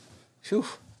 Phew.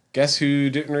 Guess who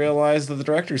didn't realize that the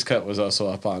director's cut was also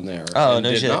up on there? Oh, and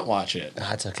no did shit. not watch it.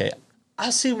 That's okay.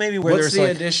 I'll see maybe where What's there's the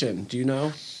like... addition? Do you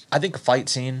know? I think a fight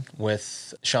scene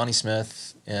with Shawnee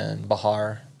Smith and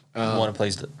Bahar, the one who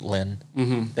plays Lynn.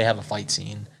 Mm-hmm. They have a fight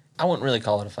scene. I wouldn't really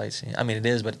call it a fight scene. I mean, it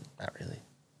is, but not really.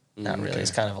 Not really.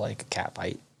 It's kind of like a cat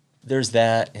fight. There's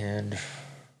that, and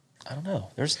I don't know.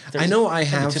 There's I know I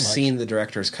have seen the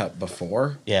director's cut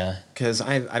before. Yeah. Because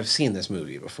I've seen this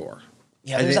movie before.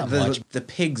 Yeah, there's not much. The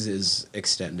Pigs is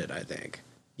extended, I think.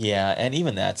 Yeah, and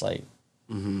even that's like,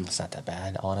 it's not that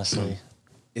bad, honestly.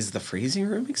 Is the freezing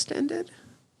room extended?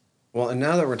 Well, and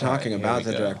now that we're talking about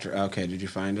the go. director... Okay, did you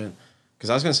find it? Because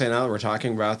I was going to say, now that we're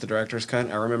talking about the director's cut,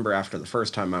 I remember after the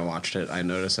first time I watched it, I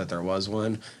noticed that there was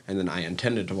one, and then I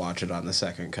intended to watch it on the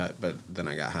second cut, but then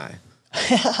I got high.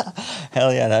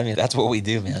 Hell yeah, I mean, that's what we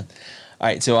do, man. All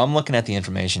right, so I'm looking at the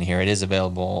information here. It is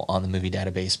available on the movie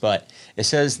database, but it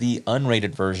says the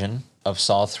unrated version of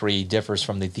Saw 3 differs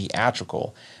from the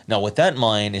theatrical. Now, with that in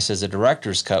mind, it says the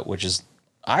director's cut, which is...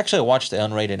 I actually watched the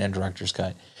unrated and director's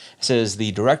cut. It says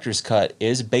the director's cut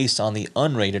is based on the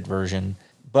unrated version,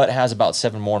 but has about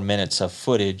 7 more minutes of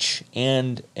footage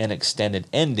and an extended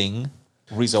ending,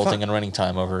 resulting in running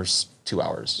time over 2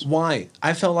 hours. Why?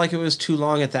 I felt like it was too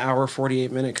long at the hour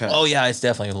 48-minute cut. Oh, yeah, it's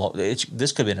definitely long. This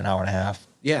could have been an hour and a half.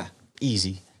 Yeah.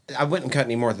 Easy. I wouldn't cut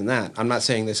any more than that. I'm not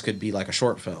saying this could be like a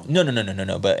short film.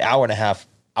 No. But hour and a half,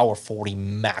 hour 40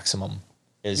 maximum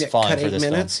is fine cut for 8 this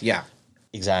minutes? film. Yeah.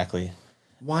 Exactly.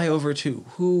 Why over 2?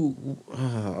 Who?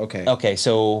 Okay. Okay,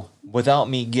 so without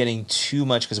me getting too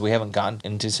much, because we haven't gotten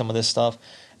into some of this stuff,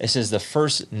 it says the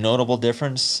first notable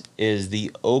difference is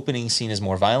the opening scene is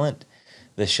more violent.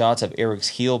 The shots of Eric's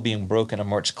heel being broken are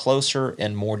much closer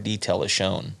and more detail is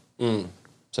shown.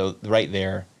 So right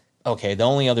there. Okay, the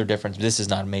only other difference, this is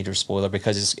not a major spoiler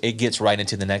because it gets right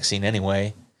into the next scene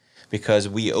anyway, because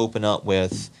we open up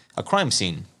with a crime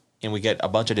scene and we get a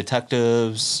bunch of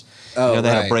detectives. They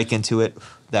had to break into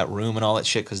that room and all that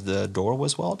shit because the door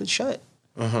was welded shut.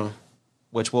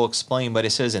 Which we'll explain, but it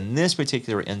says in this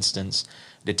particular instance,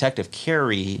 Detective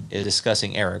Carey is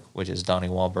discussing Eric, which is Donnie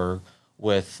Wahlberg,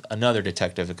 with another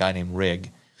detective, a guy named Rigg.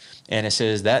 And it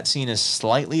says that scene is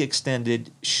slightly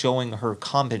extended, showing her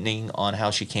commenting on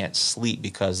how she can't sleep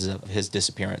because of his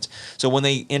disappearance. So when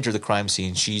they enter the crime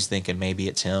scene, she's thinking maybe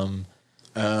it's him.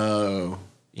 Oh.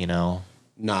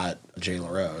 Not Jay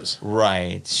LaRose.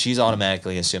 Right. She's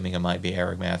automatically assuming it might be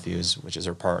Eric Matthews, which is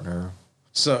her partner.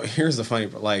 So here's the funny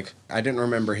part. Like, I didn't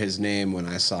remember his name when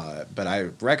I saw it, but I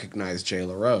recognized Jay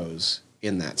LaRose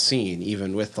in that scene,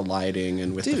 even with the lighting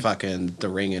and with the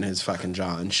ring in his fucking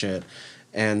jaw and shit.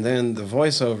 And then the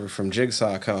voiceover from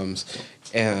Jigsaw comes,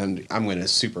 and I'm going to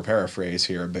super paraphrase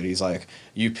here, but he's like,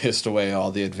 you pissed away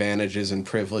all the advantages and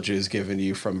privileges given to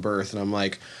you from birth. And I'm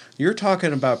like, you're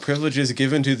talking about privileges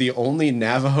given to the only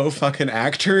Navajo fucking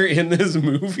actor in this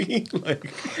movie?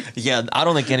 Yeah, I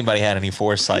don't think anybody had any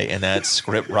foresight in that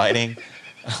script writing.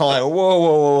 I'm like,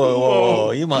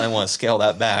 whoa. You might want to scale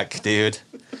that back, dude.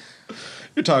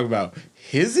 You're talking about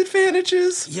his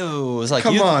advantages? Yo, it's like,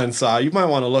 come on, Saw. You might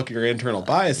want to look at your internal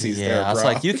biases there, bro. It's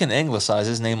like, you can anglicize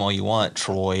his name all you want,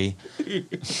 Troy.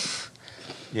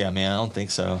 Yeah, man, I don't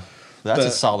think so. That's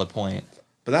a solid point.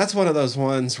 But that's one of those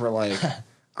ones where, like,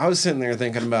 I was sitting there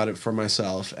thinking about it for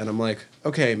myself, and I'm like,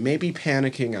 okay, maybe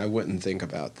panicking, I wouldn't think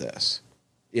about this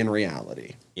in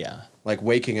reality. Yeah. Like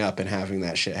waking up and having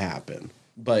that shit happen.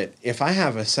 But if I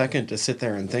have a second to sit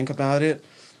there and think about it,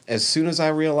 as soon as I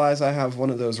realize I have one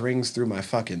of those rings through my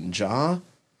fucking jaw,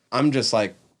 I'm just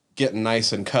like getting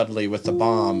nice and cuddly with the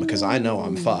bomb because I know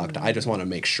I'm fucked. I just want to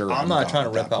make sure I'm not gone trying to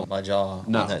at that rip out point. my jaw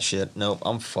No. on that shit. Nope,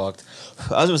 I'm fucked.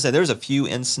 I was gonna say there's a few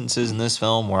instances in this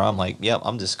film where I'm like, yep,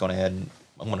 I'm just going ahead and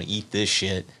I'm gonna eat this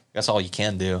shit. That's all you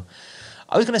can do.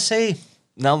 I was gonna say,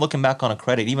 now looking back on a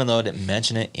credit, even though I didn't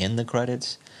mention it in the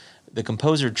credits, the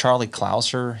composer Charlie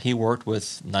Clouser, he worked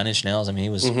with Nine Inch Nails. I mean, he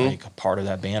was like a part of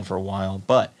that band for a while.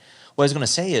 But what I was gonna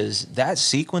say is that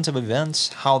sequence of events,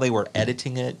 how they were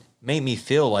editing it, made me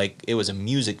feel like it was a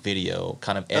music video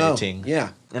kind of editing. Oh, yeah.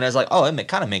 And I was like, oh, it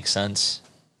kind of makes sense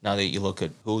now that you look at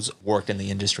who's worked in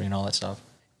the industry and all that stuff.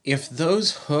 If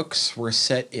those hooks were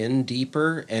set in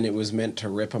deeper and it was meant to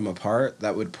rip them apart,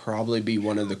 that would probably be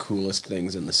one of the coolest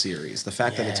things in the series. The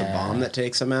fact that it's a bomb that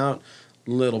takes them out, a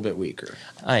little bit weaker.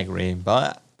 I agree.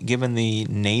 But given the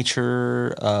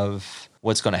nature of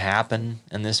what's going to happen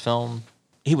in this film,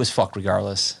 he was fucked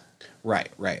regardless.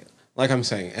 Right. Like I'm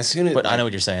saying, as soon as... But I know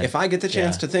what you're saying. If I get the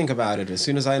chance Yeah. to think about it, as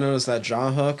soon as I notice that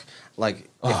jaw hook, like,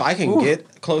 if I can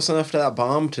get close enough to that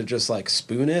bomb to just, like,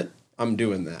 spoon it, I'm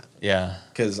doing that. Yeah.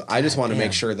 Because I just want to make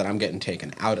damn. sure that I'm getting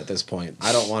taken out at this point.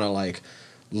 I don't want to, like,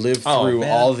 live Oh, through man.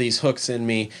 all these hooks in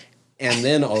me and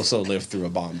then also live through a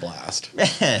bomb blast.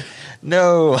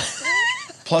 No.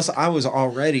 Plus, I was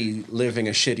already living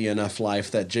a shitty enough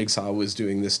life that Jigsaw was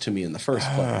doing this to me in the first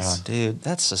place. Oh, dude,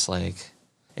 that's just like,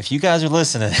 if you guys are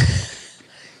listening,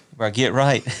 you better get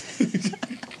right.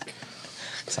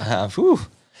 Whew.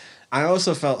 I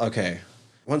also felt, okay,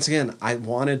 once again, I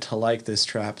wanted to like this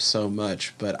trap so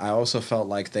much, but I also felt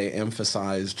like they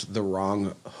emphasized the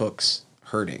wrong hooks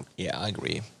hurting. Yeah, I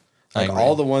agree. Like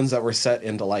all the ones that were set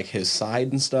into like his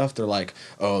side and stuff, they're like,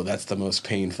 oh, that's the most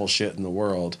painful shit in the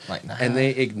world. Like, nah. And they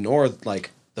ignored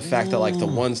like the fact that like the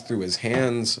ones through his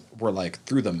hands were like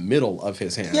through the middle of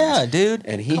his hands. Yeah, dude.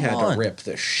 And he Come had on. to rip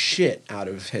the shit out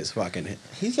of his fucking.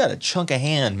 He's got a chunk of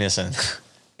hand missing.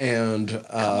 And Come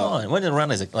on, went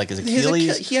around his like his his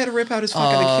Achilles. he had to rip out his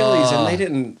fucking Achilles, and they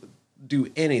didn't do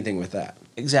anything with that.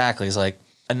 Exactly. It's like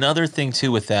another thing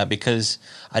too with that, because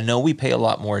I know we pay a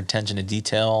lot more attention to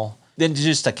detail than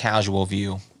just a casual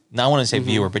view. Now I want to say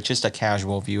viewer, but just a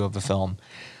casual view of a film.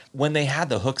 When they had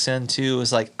the hooks in too,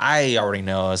 it's like I already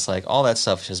know it's like all that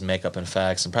stuff is just makeup and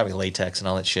effects and probably latex and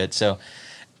all that shit. So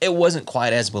it wasn't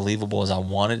quite as believable as I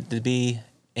wanted it to be,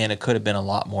 and it could have been a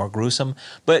lot more gruesome.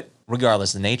 But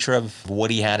regardless, the nature of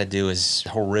what he had to do is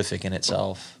horrific in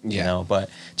itself. You Yeah. know, but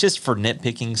just for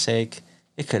nitpicking's sake,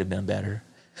 it could have been better.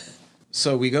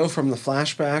 So we go from the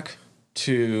flashback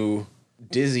to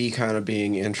Dizzy kind of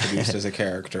being introduced as a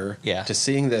character, Yeah. to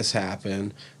seeing this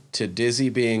happen, to Dizzy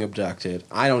being abducted.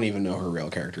 I don't even know her real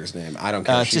character's name. I don't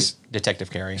care. It's just Detective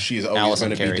Carey. she's always Allison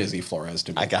going to be Carey. Dizzy Flores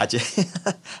to me. I got you.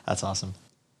 That's awesome.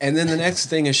 And then the next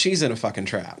thing is she's in a fucking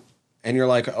trap. And you're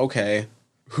like, okay,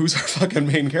 who's our fucking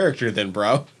main character then,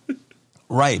 bro?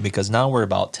 Right, because now we're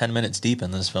about 10 minutes deep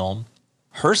in this film.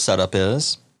 Her setup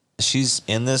is she's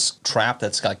in this trap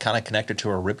that's got kind of connected to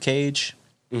her rib cage.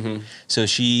 Mm-hmm. So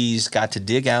she's got to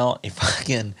dig out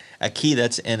a key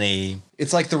that's in a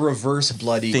It's like the reverse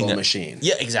Blood Eagle thing machine.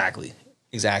 Yeah, exactly,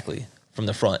 from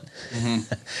the front.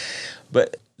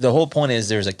 But the whole point is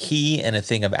there's a key and a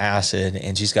thing of acid,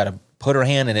 and she's got to put her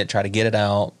hand in it, try to get it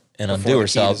out, and Before undo the key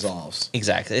herself. dissolves.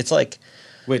 Exactly. It's like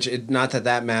Not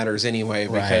that matters anyway,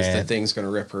 because the Right. thing's going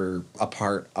to rip her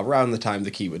apart around the time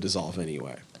the key would dissolve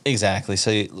anyway. exactly.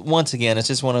 So once again, it's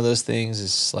just one of those things.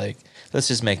 It's like let's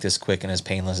just make this quick and as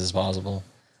painless as possible.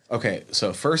 Okay,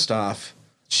 so first off,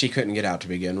 she couldn't get out to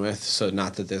begin with, so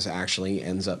not that this actually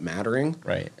ends up mattering.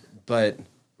 Right. But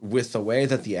with the way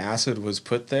that the acid was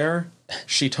put there,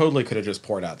 she totally could have just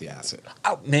poured out the acid.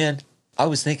 Oh man, I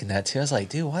was thinking that too. I was like,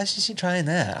 dude, why is she trying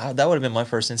that? That would have been my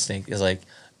first instinct. Is like,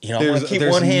 you know, I'm gonna keep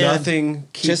There's one hand nothing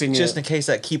keeping just it. in case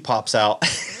that key pops out.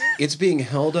 It's being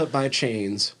held up by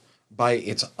chains by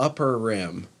its upper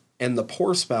rim, and the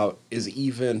pour spout is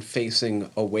even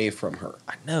facing away from her.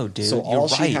 I know, dude. So you're all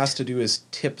right. she has to do is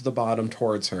tip the bottom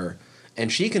towards her,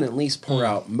 and she can at least pour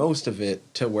out most of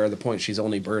it to where the point she's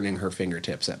only burning her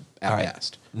fingertips at All right.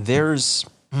 best. There's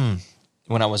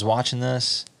when I was watching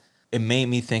this, it made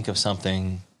me think of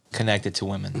something connected to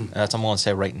women. And that's what I'm going to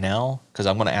say right now, because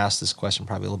I'm going to ask this question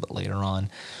probably a little bit later on.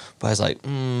 But I was like,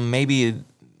 maybe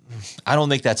I don't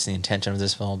think that's the intention of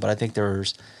this film, but I think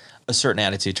there's a certain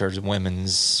attitude towards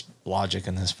women's logic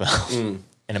in this film,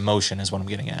 and emotion is what I'm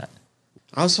getting at.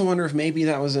 I also wonder if maybe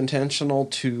that was intentional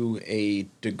to a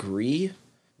degree.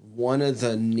 One of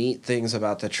the neat things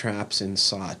about the traps in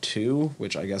Saw 2,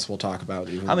 which I guess we'll talk about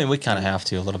even, I mean, we kind of have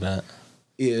to a little bit.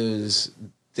 is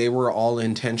they were all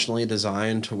intentionally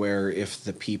designed to where if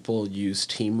the people used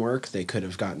teamwork, they could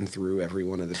have gotten through every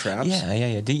one of the traps.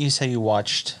 Yeah. Didn't you say you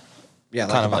watched? Yeah,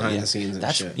 like kind of behind the scenes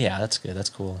and shit. Yeah, that's good. That's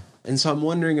cool. And so I'm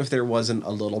wondering if there wasn't a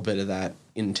little bit of that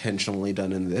intentionally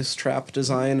done in this trap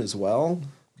design as well.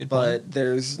 Good But point.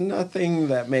 there's nothing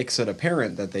that makes it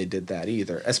apparent that they did that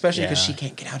either, especially because Yeah. she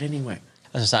can't get out anyway.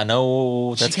 I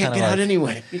know She that's can't kind get of out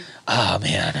anyway. oh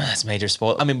man, that's major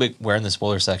spoil. I mean, we're in the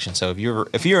spoiler section, so if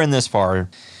you're in this far,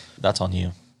 that's on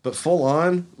you. But full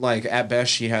on, like at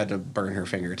best, she had to burn her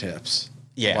fingertips.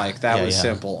 Yeah. Like that Yeah, was yeah.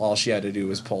 simple. All she had to do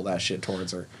was pull that shit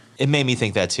towards her. It made me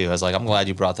think that too. I was like, I'm glad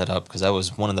you brought that up because that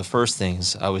was one of the first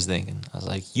things I was thinking. I was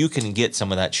like, you can get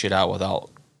some of that shit out without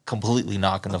completely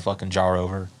knocking the fucking jar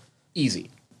over. Easy.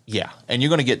 Yeah, and you're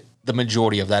gonna get the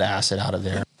majority of that acid out of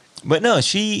there. But no,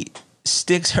 she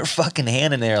sticks her fucking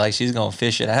hand in there like she's gonna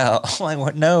fish it out. I'm like,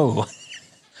 what? No.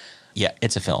 Yeah,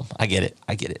 it's a film. I get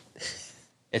it.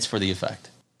 It's for the effect.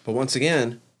 But once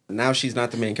again, now she's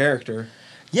not the main character.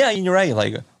 Yeah, and you're right.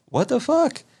 Like, what the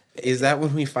fuck? Is that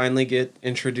when we finally get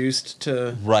introduced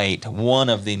to... Right, one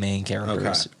of the main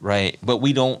characters. Okay. Right, but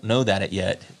we don't know that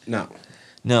yet. No.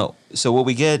 So what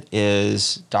we get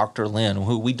is Dr. Lynn,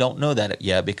 who we don't know that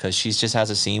yet because she just has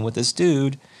a scene with this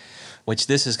dude, which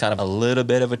this is kind of a little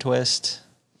bit of a twist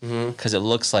because it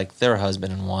looks like they're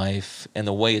husband and wife, and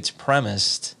the way it's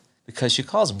premised because she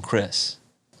calls him Chris,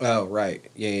 Oh, right.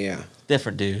 Yeah.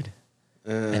 different dude,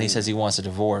 and he says he wants a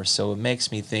divorce. So it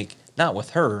makes me think not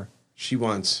with her. He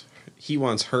wants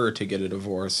her to get a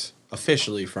divorce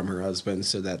officially from her husband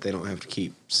so that they don't have to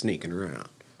keep sneaking around.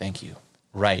 Thank you.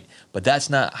 Right, but that's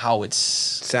not how it's.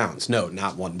 Sounds. No,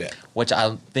 not one bit. Which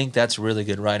I think that's really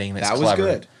good writing. It's That was clever.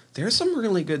 good. There's some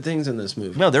really good things in this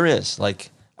movie. No, there is. Like,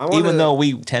 I wanna- even though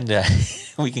we tend to,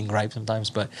 we can gripe sometimes,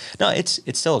 but no, it's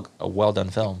still a well done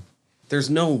film. There's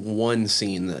no one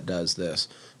scene that does this,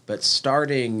 but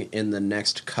starting in the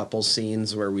next couple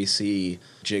scenes where we see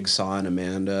Jigsaw and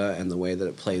Amanda and the way that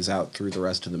it plays out through the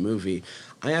rest of the movie,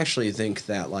 I actually think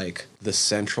that like the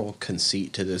central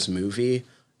conceit to this movie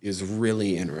is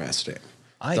really interesting.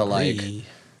 I the agree.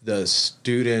 the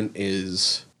student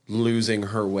is losing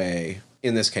her way,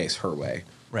 in this case her way.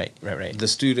 Right. The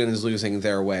student is losing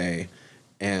their way,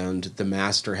 and the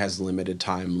master has limited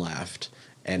time left,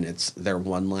 and it's their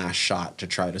one last shot to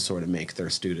try to sort of make their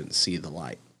student see the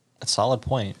light. A solid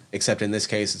point. Except in this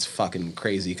case, it's fucking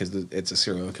crazy because it's a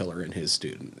serial killer and his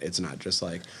student. It's not just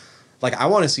like I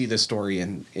want to see this story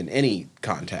in any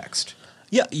context.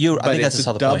 Yeah, I think that's a It's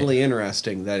solid doubly point.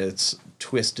 interesting that it's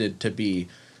twisted to be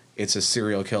it's a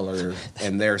serial killer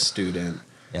and their student.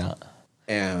 Yeah.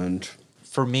 And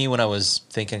For me, when I was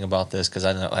thinking about this, because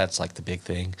I know that's like the big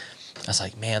thing, I was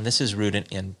like, man, this is rooted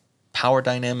in power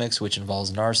dynamics, which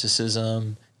involves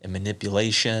narcissism and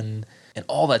manipulation and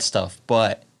all that stuff.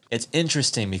 But it's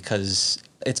interesting because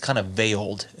it's kind of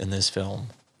veiled in this film.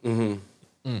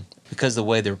 Because the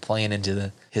way they're playing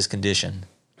into his condition.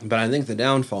 But I think the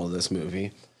downfall of this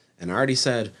movie, and I already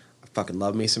said, I fucking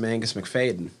love me some Angus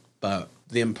McFadden, but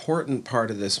the important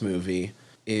part of this movie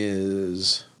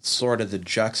is sort of the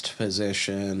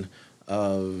juxtaposition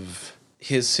of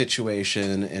his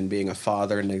situation and being a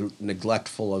father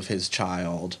neglectful of his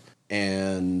child,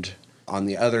 and on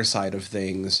the other side of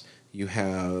things, you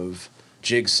have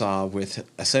Jigsaw with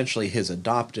essentially his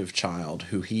adoptive child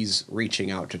who he's reaching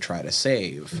out to try to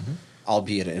save,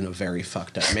 albeit in a very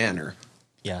fucked up manner.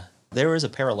 Yeah. There is a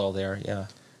parallel there, yeah.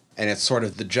 And it's sort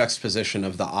of the juxtaposition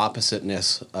of the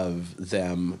oppositeness of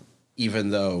them, even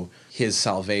though his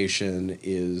salvation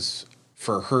is,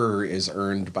 for her, is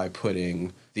earned by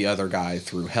putting the other guy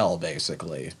through hell,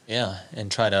 basically. Yeah,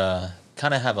 and try to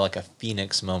kind of have like a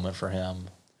phoenix moment for him.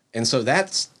 And so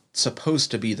that's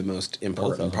supposed to be the most Both of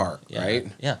important them. part, Yeah, right?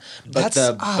 Yeah. But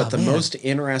the man. most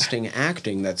interesting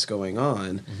acting that's going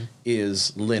on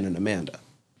is Lynn and Amanda.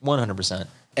 100%.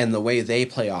 And the way they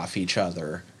play off each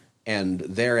other and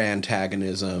their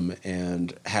antagonism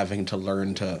and having to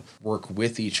learn to work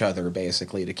with each other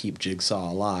basically to keep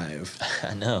Jigsaw alive,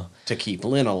 I know. to keep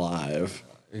Lynn alive,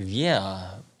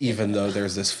 Yeah. even though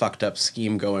there's this fucked up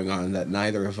scheme going on that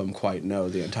neither of them quite know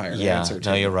the entire Yeah. answer to.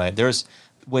 No, you're right.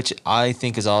 Which I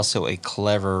think is also a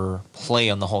clever play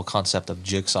on the whole concept of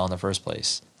Jigsaw in the first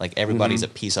place. Like everybody's a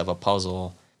piece of a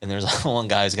puzzle, and there's one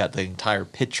guy who's got the entire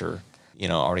picture,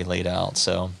 already laid out.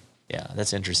 So yeah,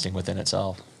 that's interesting within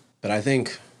itself. But I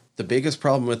think the biggest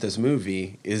problem with this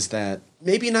movie is that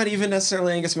maybe not even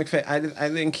necessarily Angus McFay. I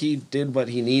think he did what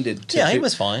he needed to. Yeah, he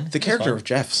was fine. The character of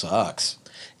Jeff sucks.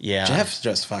 Yeah. Jeff's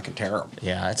just fucking terrible.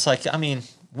 Yeah, it's like, I mean,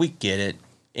 we get it.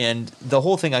 And the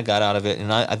whole thing I got out of it,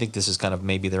 and I think this is kind of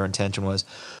maybe their intention, was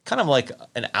kind of like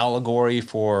an allegory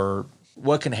for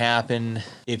what can happen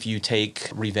if you take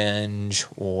revenge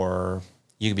or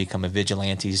you become a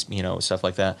vigilante, you know, stuff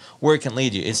like that, where it can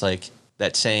lead you. It's like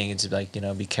that saying, it's like, you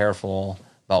know, be careful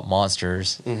about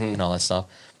monsters and all that stuff,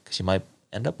 because you might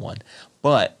end up one.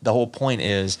 But the whole point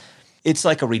is, it's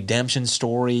like a redemption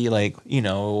story. Like, you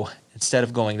know, instead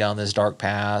of going down this dark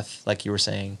path, like you were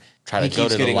saying, try to go to the light.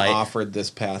 He keeps getting offered this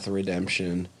path of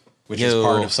redemption, which is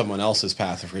part of someone else's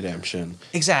path of redemption.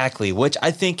 Exactly, which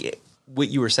I think what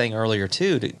you were saying earlier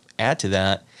too, to add to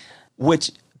that,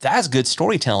 which that's good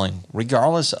storytelling,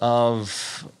 regardless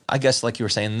of, I guess like you were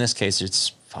saying, in this case, it's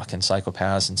fucking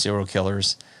psychopaths and serial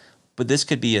killers. But this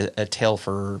could be a tale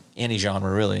for any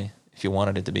genre, really, if you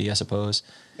wanted it to be, I suppose.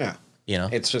 Yeah. You know?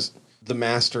 It's just the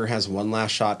master has one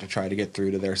last shot to try to get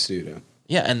through to their student.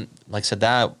 Yeah, and like I said,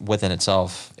 that within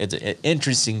itself, it's an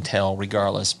interesting tale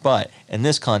regardless. But in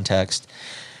this context,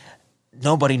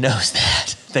 nobody knows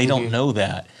that. They don't know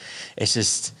that. It's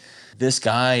just, this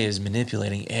guy is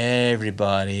manipulating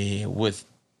everybody with,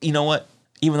 you know what?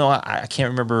 Even though I can't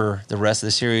remember the rest of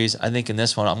the series, I think in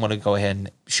this one, I'm going to go ahead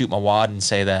and shoot my wad and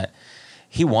say that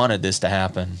he wanted this to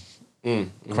happen.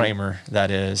 Kramer, that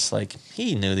is. Like,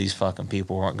 he knew these fucking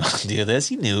people weren't going to do this.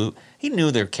 He knew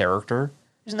their character.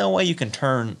 There's no way you can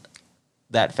turn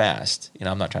that fast. You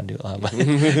know, I'm not trying to do it loud, but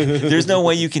there's no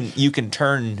way you can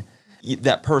turn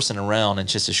that person around in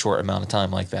just a short amount of time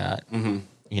like that.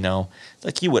 You know,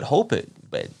 like you would hope it,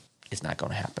 but it's not going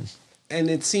to happen. And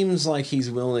it seems like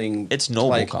he's willing. It's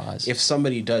noble cause. If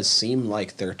somebody does seem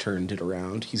like they're turned it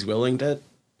around, he's willing to.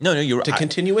 No, you're to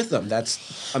continue with them.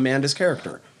 That's Amanda's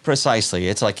character. Precisely.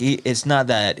 It's like it's not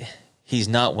that he's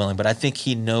not willing, but I think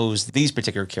he knows these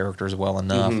particular characters well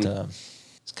enough to.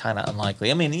 It's kind of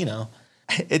unlikely. I mean, you know,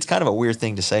 it's kind of a weird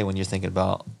thing to say when you're thinking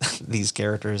about these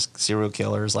characters, serial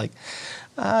killers. Like,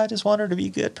 I just want her to be a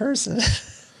good person.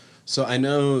 So I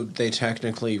know they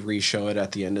technically re-show it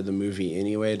at the end of the movie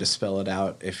anyway to spell it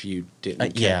out if you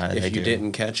didn't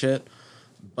didn't catch it.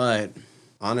 But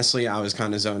honestly, I was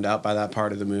kind of zoned out by that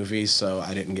part of the movie, so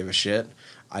I didn't give a shit.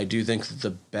 I do think that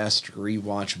the best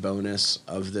rewatch bonus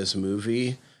of this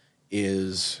movie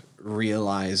is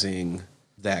realizing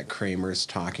that Kramer's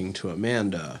talking to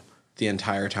Amanda the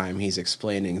entire time he's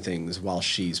explaining things while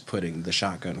she's putting the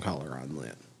shotgun collar on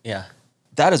Lynn. Yeah.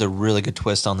 That is a really good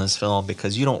twist on this film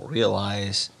because you don't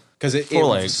realize. Because it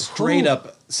straight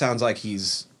up sounds like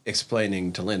he's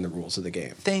explaining to Lynn the rules of the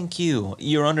game. Thank you.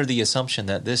 You're under the assumption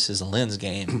that this is Lynn's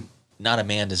game, not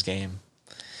Amanda's game.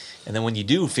 And then when you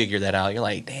do figure that out, you're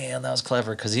like, damn, that was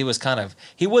clever. Because he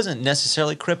wasn't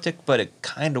necessarily cryptic, but it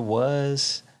kind of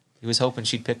was. He was hoping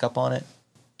she'd pick up on it.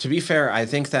 To be fair, I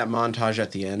think that montage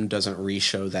at the end doesn't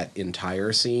re-show that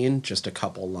entire scene, just a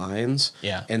couple lines.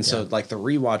 Yeah. And so, like, the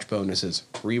rewatch bonus is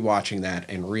rewatching that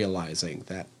and realizing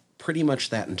that pretty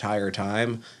much that entire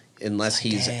time, unless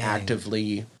he's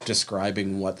actively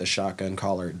describing what the shotgun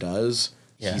collar does,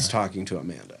 he's talking to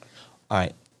Amanda. All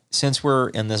right. Since we're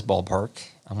in this ballpark,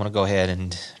 I'm going to go ahead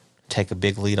and take a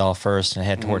big lead off first and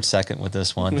head towards second with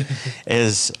this one.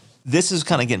 This is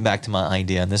kind of getting back to my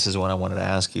idea, and this is what I wanted to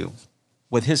ask you.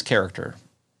 With his character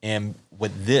and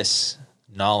with this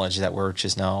knowledge that we're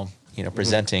just now,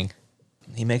 presenting,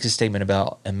 he makes a statement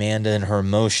about Amanda and her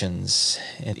emotions.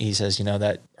 And he says,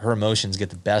 that her emotions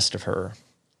get the best of her.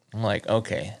 I'm like,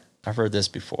 okay, I've heard this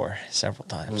before several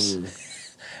times,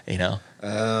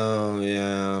 Oh,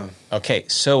 yeah. Okay,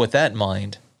 so with that in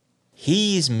mind,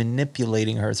 he's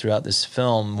manipulating her throughout this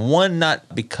film. One,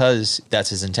 not because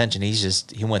that's his intention.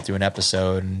 He went through an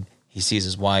episode and he sees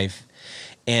his wife.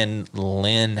 And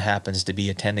Lynn happens to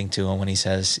be attending to him when he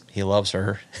says he loves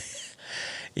her,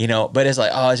 but it's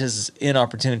like, it's just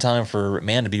inopportune time for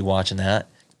man to be watching that.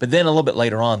 But then a little bit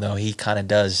later on, though, he kind of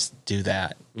does do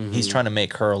that. Mm-hmm. He's trying to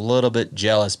make her a little bit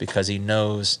jealous because he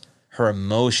knows her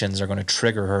emotions are going to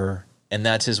trigger her. And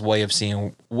that's his way of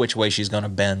seeing which way she's going to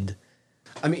bend.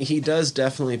 I mean, he does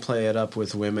definitely play it up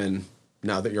with women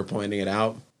now that you're pointing it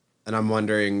out. And I'm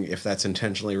wondering if that's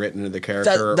intentionally written into the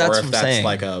character or if that's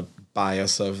like a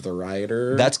bias of the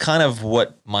writer. That's kind of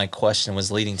what my question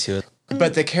was leading to.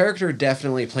 But the character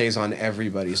definitely plays on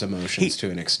everybody's emotions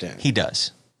to an extent. He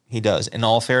does. In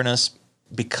all fairness,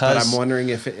 because... But I'm wondering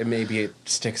if maybe it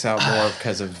sticks out more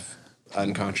because of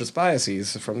unconscious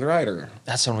biases from the writer.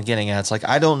 That's what I'm getting at. It's like,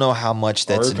 I don't know how much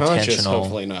that's or conscious, intentional.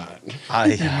 Hopefully not.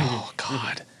 Oh,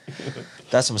 God.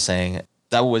 That's what I'm saying.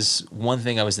 That was one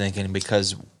thing I was thinking,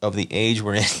 because of the age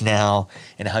we're in now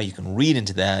and how you can read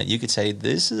into that. You could say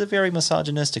this is a very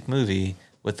misogynistic movie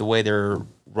with the way they're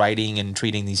writing and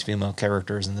treating these female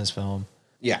characters in this film.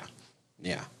 Yeah.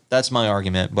 Yeah. That's my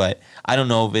argument, but I don't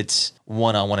know if it's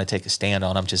one I want to take a stand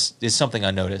on. It's something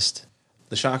I noticed.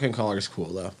 The shotgun collar is cool,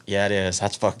 though. Yeah, it is.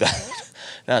 That's fucked up.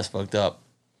 That's fucked up.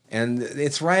 And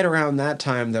it's right around that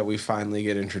time that we finally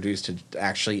get introduced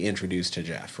to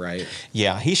Jeff, right?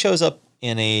 Yeah, he shows up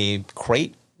in a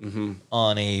crate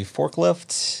on a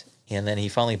forklift, and then he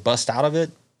finally busts out of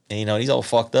it. And, he's all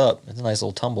fucked up. It's a nice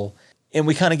little tumble. And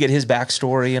we kind of get his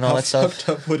backstory and all that stuff.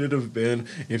 How fucked up would it have been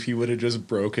if he would have just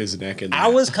broke his neck in that? I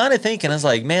was kind of thinking, I was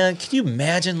like, man, can you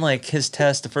imagine like his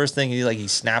test? The first thing he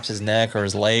snaps his neck or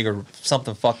his leg or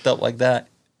something fucked up like that.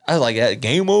 I was like,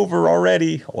 game over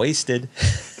already, wasted.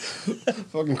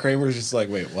 Fucking Kramer's just like,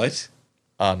 wait, what?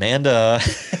 Amanda,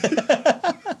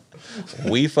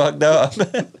 we fucked up.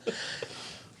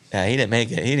 Yeah, he didn't make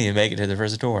it. He didn't even make it to the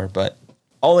first tour, but.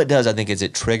 All it does, I think, is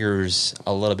it triggers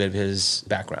a little bit of his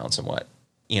background somewhat.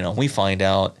 We find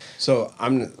out. So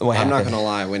I'm not going to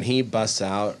lie. When he busts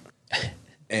out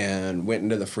and went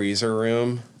into the freezer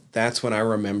room, that's when I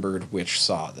remembered which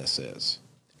Saw this is.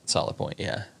 Solid point,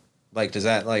 yeah. Like, does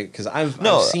that, like, because I've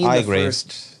seen the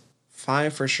first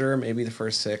 5 for sure, maybe the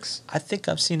first 6. I think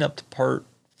I've seen up to part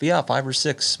 5 or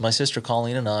 6. My sister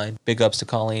Colleen and I, big ups to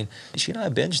Colleen. She and I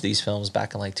binged these films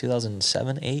back in like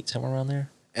 2007, 8, somewhere around there.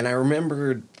 And I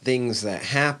remembered things that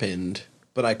happened,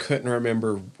 but I couldn't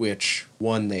remember which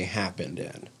one they happened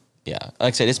in. Yeah. Like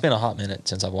I said, it's been a hot minute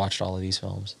since I've watched all of these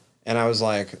films. And I was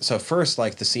like, so first,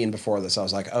 like, the scene before this, I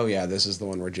was like, oh, yeah, this is the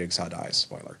one where Jigsaw dies.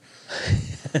 Spoiler.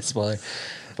 Spoiler.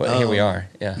 But here we are.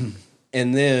 Yeah.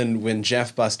 And then when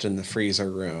Jeff busts in the freezer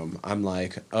room, I'm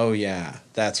like, oh, yeah,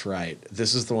 that's right.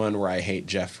 This is the one where I hate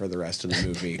Jeff for the rest of the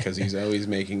movie because he's always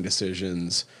making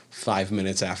decisions 5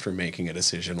 minutes after making a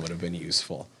decision would have been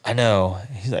useful. I know.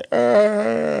 He's like,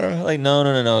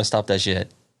 no, stop that shit.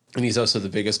 And he's also the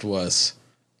biggest wuss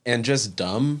and just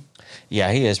dumb.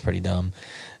 Yeah, he is pretty dumb.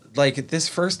 Like, this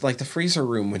first, like, the freezer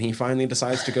room, when he finally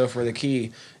decides to go for the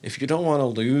key, if you don't want to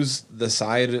lose the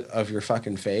side of your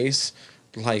fucking face,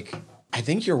 like, I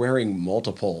think you're wearing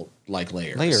multiple, like,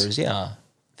 layers. Layers, yeah.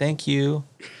 Thank you.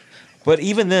 But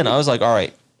even then, I was like, all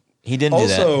right, he didn't do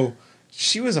that. Also,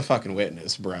 she was a fucking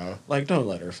witness, bro. Like, don't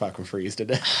let her fucking freeze to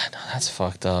death. No, that's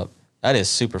fucked up. That is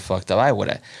super fucked up.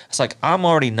 It's like, I'm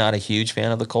already not a huge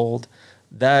fan of the cold.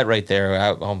 That right there,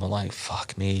 I'm like,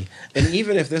 fuck me. And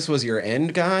even if this was your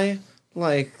end guy,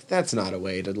 like, that's not a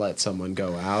way to let someone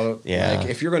go out. Yeah. Like,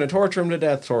 if you're going to torture him to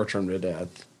death, torture him to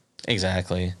death.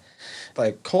 Exactly.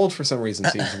 Like, cold for some reason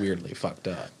seems weirdly fucked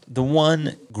up. The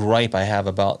one gripe I have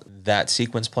about that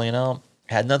sequence playing out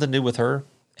had nothing to do with her,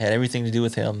 had everything to do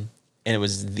with him. And it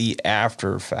was the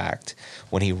after fact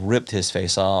when he ripped his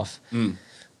face off. And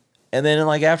then,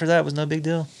 like, after that, it was no big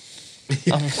deal.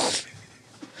 I'm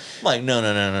like,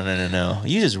 no.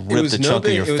 You just ripped a chunk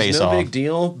of your face off. It was no big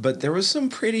deal, but there was some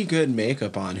pretty good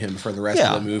makeup on him for the rest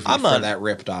of the movie for that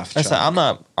ripped off chunk. I'm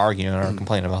not arguing or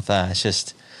complaining about that. It's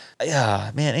just,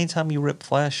 yeah, man, anytime you rip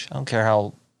flesh, I don't care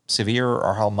how severe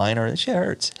or how minor, it shit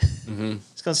hurts. It's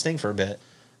going to sting for a bit.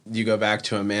 You go back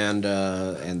to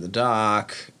Amanda and the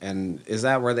doc, and is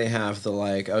that where they have the,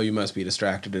 like, oh, you must be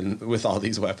distracted with all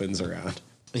these weapons around?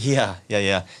 Yeah.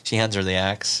 She hands her the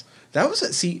axe. That was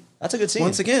it. See, that's a good scene.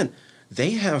 Once again,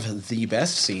 they have the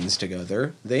best scenes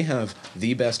together. They have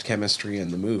the best chemistry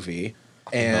in the movie.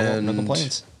 And no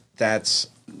complaints. That's,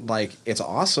 like, it's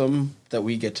awesome that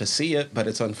we get to see it, but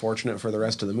it's unfortunate for the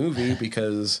rest of the movie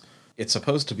because it's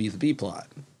supposed to be the B plot.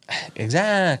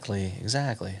 Exactly.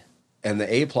 And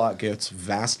the A plot gets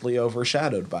vastly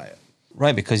overshadowed by it.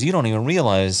 Right, because you don't even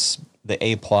realize the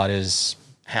A plot is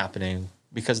happening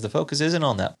because the focus isn't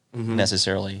on that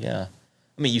necessarily, yeah.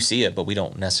 I mean, you see it, but we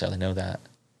don't necessarily know that.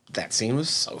 That scene was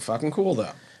so fucking cool,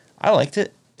 though. I liked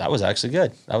it. That was actually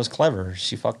good. That was clever.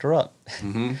 She fucked her up.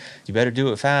 You better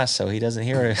do it fast so he doesn't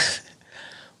hear it.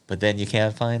 But then you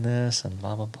can't find this and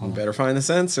blah, blah, blah. You better find the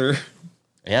sensor.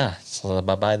 Yeah, so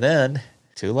by then,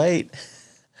 too late.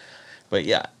 But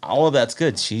yeah, all of that's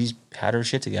good. She's had her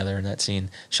shit together in that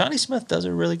scene. Shawnee Smith does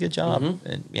a really good job.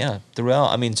 And yeah,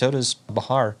 throughout. I mean, so does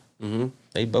Bahar.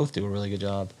 They both do a really good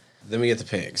job. Then we get the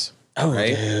pigs. Oh,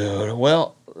 right? Dude.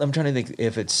 Well, I'm trying to think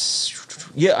if it's...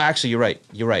 Yeah, actually, you're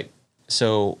right.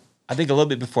 So I think a little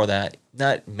bit before that,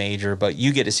 not major, but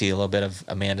you get to see a little bit of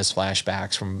Amanda's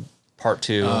flashbacks from part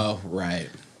 2. Oh, right.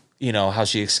 You know, how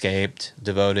she escaped,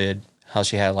 devoted, how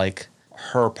she had, like,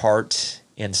 her part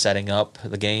in setting up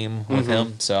the game with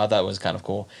him. So I thought it was kind of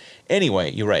cool.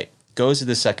 Anyway, you're right. goes to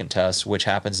the second test, which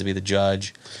happens to be the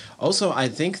judge. Also, I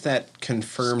think that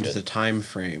confirmed the time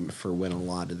frame for when a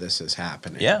lot of this is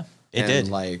happening. Yeah, it did.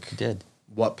 Like, It did.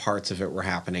 what parts of it were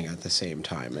happening at the same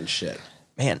time and shit.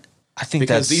 Man, I think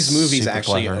Because that's these movies super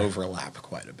actually clever. overlap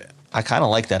quite a bit. I kind of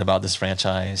like that about this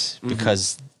franchise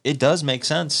because it does make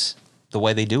sense the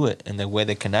way they do it and the way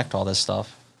they connect all this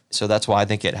stuff. So that's why I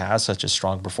think it has such a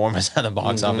strong performance at the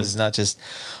box office. It's not just,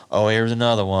 oh, here's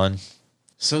another one.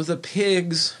 So the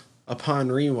pigs, upon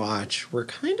rewatch, were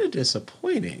kind of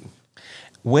disappointing.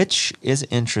 Which is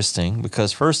interesting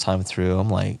because first time through, I'm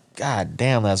like, God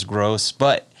damn, that's gross.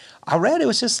 But I read it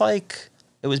was just like,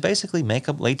 it was basically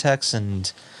makeup, latex,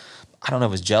 and I don't know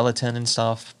if it was gelatin and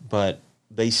stuff, but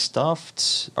they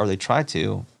stuffed, or they tried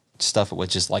to stuff it with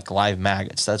just like live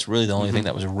maggots. That's really the only thing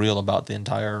that was real about the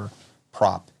entire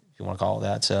prop, if you want to call it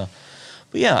that. So,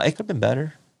 but yeah, it could have been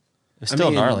better. It was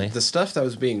still gnarly. The stuff that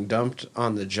was being dumped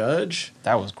on the judge,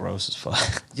 That was gross as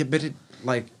fuck. yeah, but it,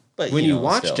 like, But, when you you know,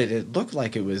 watched still. it looked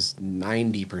like it was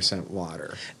 90%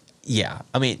 water. Yeah,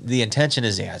 I mean, the intention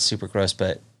is, yeah, it's super gross,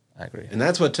 but I agree. And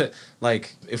that's what,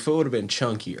 like, if it would have been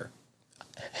chunkier.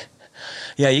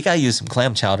 Yeah, you gotta use some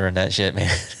clam chowder in that shit,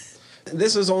 man.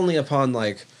 This is only upon,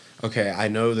 like, okay, I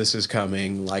know this is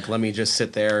coming. Like, let me just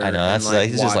sit there I know, and, that's like,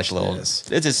 it's just like watch little. this.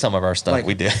 It's just some of our stuff Like,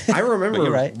 we did. I remember But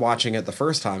you're right. watching it the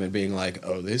first time and being like,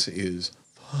 oh, this is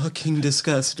fucking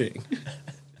disgusting.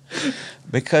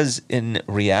 Because in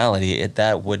reality,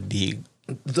 that would be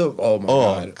Oh my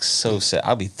god. so sad.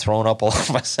 I'd be throwing up all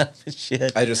over myself and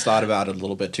shit. I just thought about it a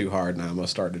little bit too hard and I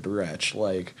almost started to retch.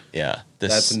 Like, Yeah,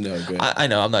 that's no good. I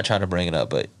know. I'm not trying to bring it up,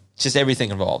 but just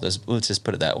everything involved. Let's just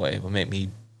put it that way. Would make me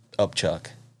upchuck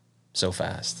so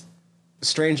fast.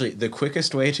 strangely, the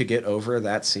quickest way to get over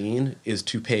that scene is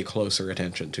to pay closer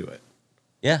attention to it.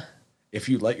 Yeah, If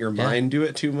you let your mind do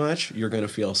it too much, you're going to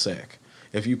feel sick.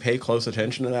 If you pay close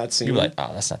attention to that scene, you're like,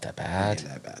 oh, that's not that bad. Ain't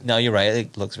that bad. No, you're right.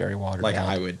 It looks very watered like down.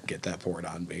 I would get that poured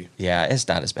on me. Yeah, it's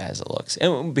not as bad as it looks.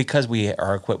 And because we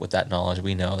are equipped with that knowledge,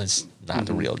 we know it's not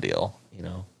the real deal. You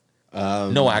know,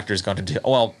 no actor's going to do.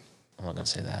 Well, I'm not going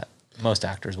to say that. Most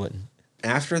actors wouldn't.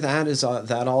 After that, is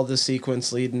that all the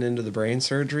sequence leading into the brain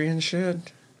surgery and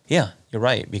shit? Yeah, you're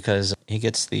right, because he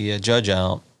gets the judge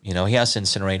out. You know, he has to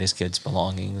incinerate his kids'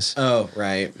 belongings. Oh,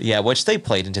 right. Yeah, which they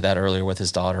played into that earlier with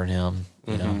his daughter and him.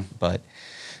 You know, but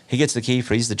he gets the key,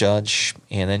 frees the judge,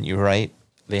 and then you're right.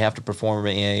 They have to perform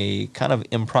a kind of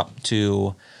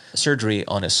impromptu surgery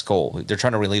on his skull. They're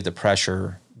trying to relieve the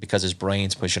pressure because his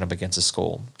brain's pushing up against his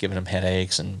skull, giving him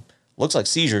headaches and looks like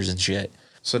seizures and shit.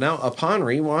 So now, upon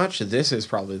rewatch, this is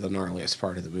probably the gnarliest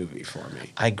part of the movie for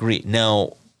me. I agree.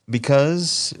 Now,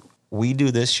 because we do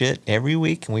this shit every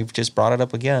week, and we've just brought it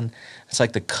up again, it's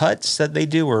like the cuts that they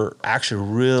do are actually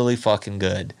really fucking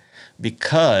good.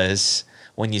 Because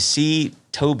when you see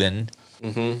Tobin,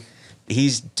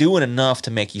 he's doing enough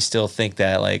to make you still think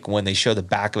that, like, when they show the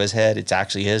back of his head, it's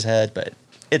actually his head, but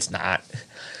it's not.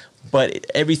 But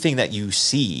everything that you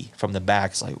see from the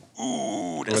back is like,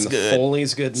 ooh, that's When the good.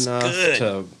 Foley's good enough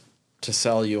good. to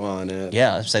sell you on it.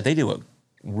 Yeah, it's like they do a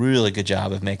really good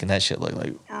job of making that shit look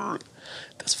like,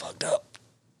 that's fucked up.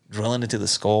 Drilling into the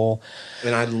skull.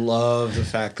 And I love the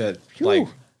fact that, like,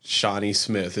 Shawnee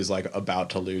Smith is, like, about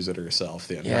to lose it herself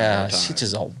the entire Yeah, time. she's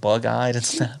just all bug-eyed and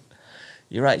stuff.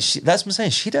 You're right. That's what I'm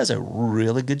saying. She does a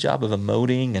really good job of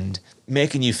emoting and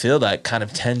making you feel that kind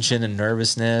of tension and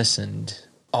nervousness and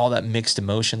all that mixed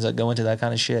emotions that go into that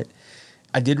kind of shit.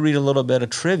 I did read a little bit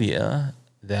of trivia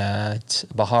that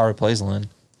Bahar Plaislin,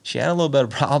 she had a little bit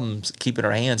of problems keeping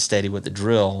her hand steady with the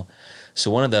drill.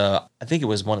 So I think it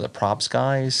was one of the props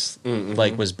guys,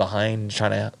 like, was behind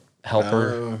trying to help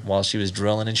her while she was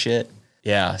drilling and shit.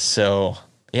 Yeah, so,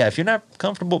 yeah, if you're not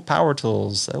comfortable with power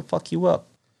tools, they'll fuck you up.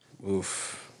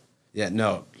 Oof. Yeah,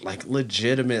 no, like,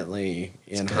 legitimately,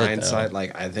 in good, hindsight, though.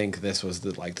 like, I think this was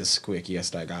the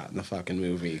squickiest I got in the fucking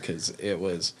movie, because it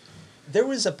was... There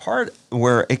was a part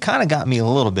where it kind of got me a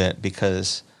little bit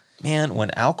because, man,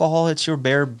 when alcohol hits your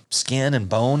bare skin and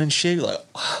bone and shit, you're like,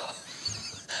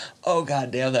 oh,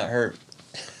 goddamn, that hurt.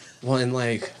 Well, and,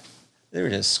 like, They were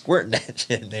just squirting that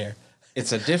shit in there.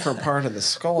 it's a different part of the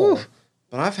skull,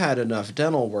 but I've had enough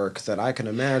dental work that I can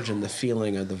imagine the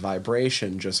feeling of the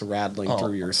vibration just rattling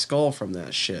through your skull from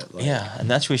that shit. Like, Yeah, and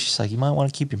that's where she's like, you might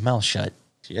want to keep your mouth shut.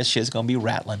 That shit's going to be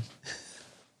rattling.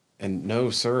 And no,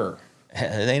 sir.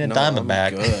 It ain't a No,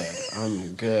 Diamondback. I'm good.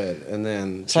 I'm good. And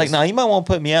then It's like, nah, you might want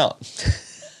to put me out.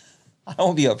 I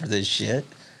don't be up for this shit.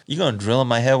 You going to drill in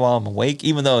my head while I'm awake?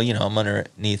 Even though, you know, I'm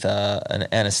underneath an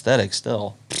anesthetic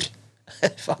still.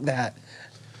 Fuck that.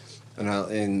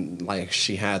 and like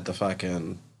she had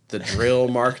the drill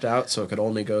marked out so it could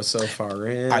only go so far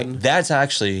in. That's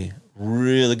actually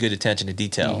really good attention to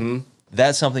detail.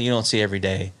 That's something you don't see every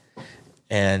day.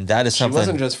 And that is She something.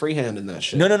 wasn't just freehanding that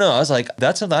shit. No. I was like,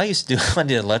 that's something I used to do when I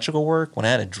did electrical work, when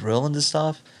I had to drill into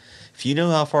stuff. If you knew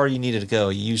how far you needed to go,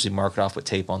 you usually mark it off with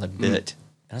tape on the bit.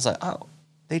 And I was like, oh,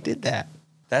 they did that.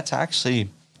 That's actually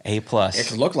A+.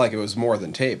 It looked like it was more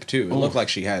than tape, too. It looked like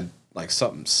she had like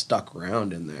something stuck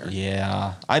around in there.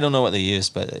 Yeah. I don't know what they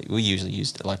used, but we usually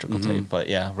used electrical tape. But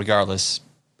yeah, regardless,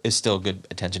 it's still good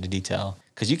attention to detail.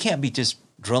 Because you can't be just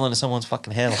drilling into someone's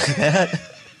fucking head like that.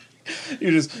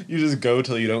 You just go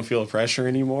till you don't feel pressure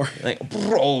anymore. Like,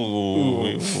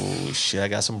 bro, shit, I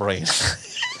got some brain.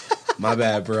 My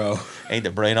bad, bro. Ain't the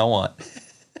brain I want,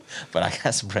 but I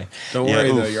got some brain. Don't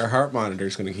worry though, your heart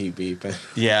monitor's gonna keep beeping.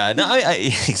 Yeah, no,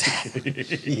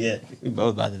 exactly. Yeah, we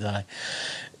both about to die.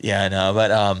 Yeah, no,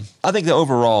 but I think the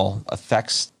overall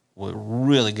effects were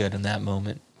really good in that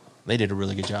moment. They did a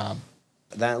really good job.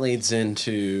 That leads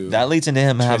into him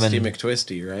Twisty having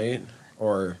McTwisty, right?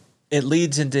 Or it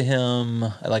leads into him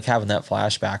like having that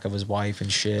flashback of his wife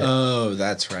and shit. oh,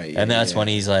 that's right. And that's when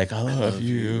he's like, "I love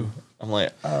you." I'm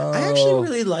like, "Oh." I actually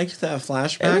really liked that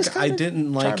flashback. I kinda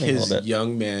didn't like charming a his little bit.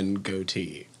 young man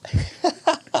goatee.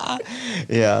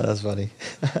 Yeah, that's funny.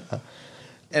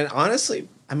 And honestly,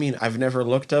 I mean, I've never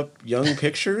looked up young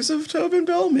pictures of Tobin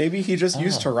Bell. Maybe he just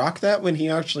used to rock that when he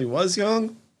actually was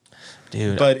young.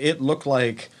 Dude. But it looked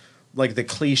like the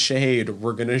cliched,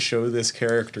 we're going to show this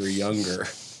character younger.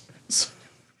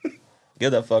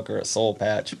 Give that fucker a soul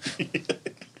patch.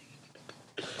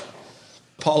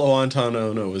 Paulo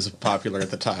Antonono was popular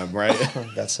at the time, right?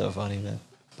 That's so funny, man.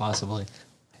 Possibly.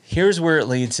 Here's where it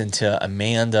leads into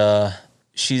Amanda.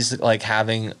 She's like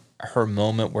having her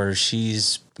moment where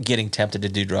she's getting tempted to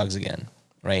do drugs again,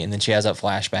 right? And then she has that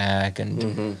flashback,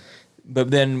 and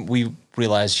but then we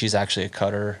realize she's actually a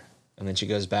cutter, and then she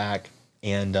goes back.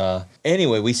 And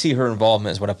anyway, we see her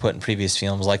involvement is what I put in previous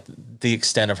films, like the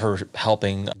extent of her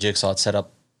helping Jigsaw set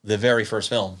up the very first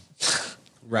film,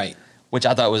 Right. which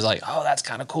I thought was like, oh, that's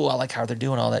kind of cool. I like how they're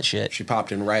doing all that shit. She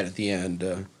popped in right at the end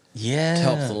Yeah. to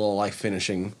help the little like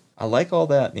finishing. I like all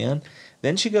that, man.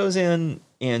 Then she goes in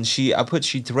and she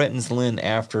threatens Lynn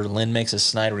after Lynn makes a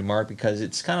snide remark, because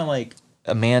it's kind of like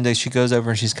Amanda, she goes over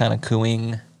and she's kind of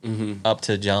cooing up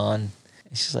to John.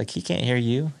 And she's like, he can't hear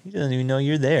you. He doesn't even know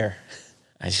you're there.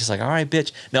 And she's like, all right,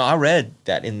 bitch. No, I read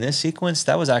that in this sequence,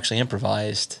 that was actually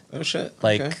improvised. Oh, shit.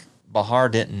 Like, Okay. Bahar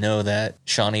didn't know that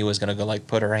Shawnee was going to go, like,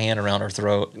 put her hand around her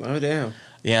throat. Oh, damn.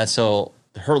 Yeah, so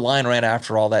her line right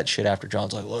after all that shit, after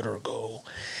John's like, let her go.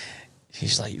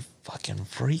 She's like, you fucking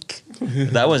freak.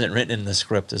 That wasn't written in the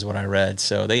script is what I read.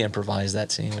 So they improvised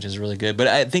that scene, which is really good. But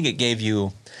I think it gave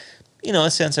you, a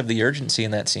sense of the urgency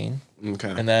in that scene. Okay.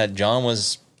 And that John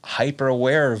was hyper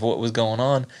aware of what was going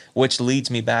on, which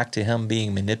leads me back to him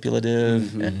being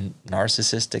manipulative and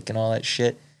narcissistic and all that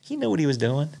shit. He knew what he was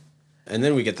doing. And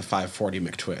then we get the 540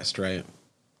 McTwist, right?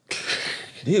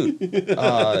 Dude,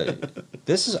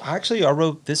 this is actually, I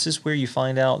wrote, this is where you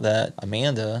find out that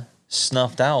Amanda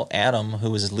snuffed out Adam, who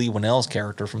was Lee Winnell's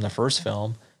character from the first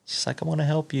film. She's like, I want to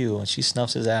help you. And she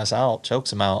snuffs his ass out,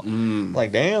 chokes him out.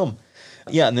 Like, damn.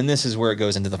 Yeah, and then this is where it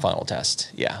goes into the final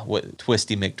test. Yeah, what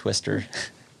Twisty McTwister.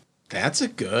 That's a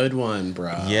good one,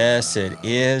 bro. Yes, it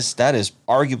is. That is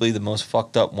arguably the most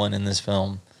fucked up one in this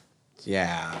film,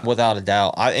 Yeah. without a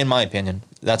doubt. In my opinion,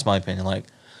 that's my opinion. Like,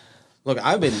 Look,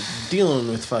 I've been dealing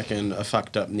with fucking a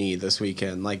fucked up knee this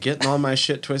weekend. Like, getting all my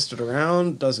shit twisted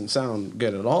around doesn't sound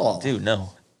good at all. dude,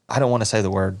 no, I don't want to say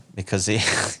the word because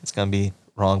it's gonna be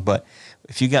wrong. But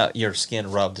if you got your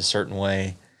skin rubbed a certain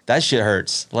way, that shit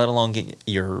hurts. Let alone get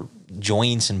your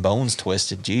joints and bones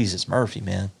twisted. Jesus, Murphy,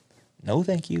 man, no,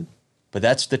 thank you. But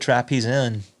that's the trap he's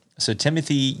in. So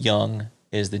Timothy Young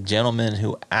is the gentleman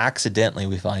who accidentally,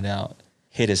 we find out,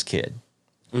 hit his kid.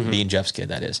 Being Jeff's kid,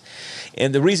 that is.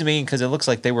 And the reason being because it looks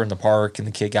like they were in the park and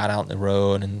the kid got out in the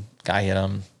road and guy hit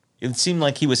him. It seemed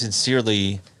like he was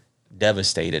sincerely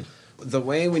devastated. The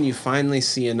way when you finally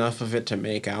see enough of it to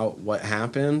make out what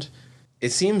happened,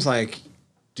 it seems like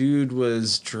dude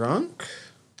was drunk.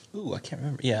 Ooh, I can't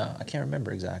remember. Yeah, I can't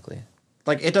remember exactly.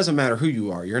 Like, it doesn't matter who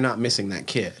you are. You're not missing that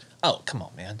kid. Oh, come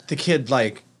on, man. The kid,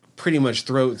 like, pretty much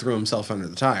threw himself under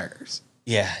the tires.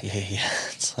 Yeah.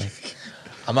 It's like,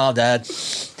 I'm out, Dad.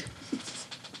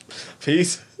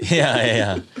 Peace.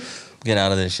 Yeah. Get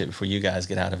out of this shit before you guys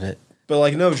get out of it. But,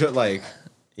 like, no, like,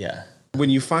 Yeah. when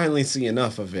you finally see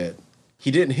enough of it,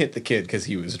 he didn't hit the kid because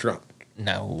he was drunk.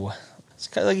 No. It's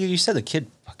kind of like you said, the kid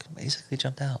fucking basically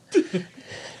jumped out.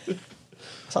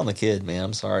 It's on the kid, man.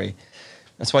 I'm sorry.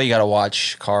 That's why you got to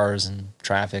watch cars and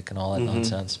traffic and all that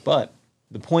nonsense. But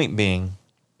the point being,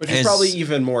 Which is probably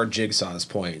even more Jigsaw's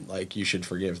point. Like, you should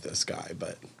forgive this guy,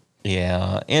 but...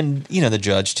 Yeah, and the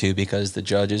judge too, because the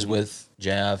judge is with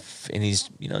Jeff, and he's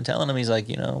telling him, he's like,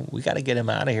 we got to get him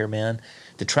out of here, man.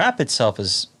 The trap itself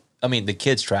is, I mean, the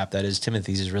kid's trap, that is,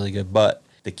 Timothy's is really good, but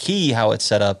the key, how it's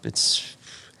set up, it's,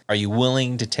 are you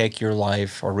willing to take your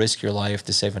life or risk your life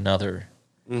to save another?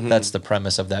 Mm-hmm. That's the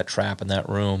premise of that trap in that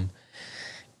room.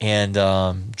 And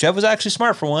Jeff was actually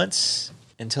smart for once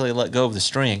until he let go of the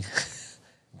string,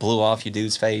 blew off your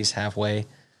dude's face halfway.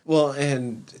 Well,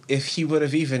 and if he would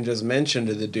have even just mentioned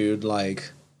to the dude,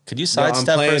 like, could you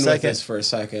sidestep for a second? With this for a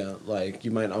second. Like,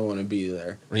 you might not want to be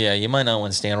there. Yeah, you might not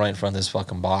want to stand right in front of this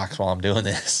fucking box while I'm doing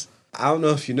this. I don't know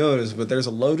if you noticed, but there's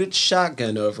a loaded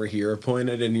shotgun over here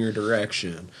pointed in your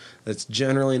direction. That's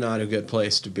generally not a good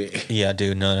place to be. Yeah,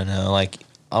 dude, no. Like,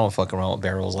 I don't fuck around with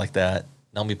barrels like that.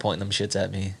 Don't be pointing them shits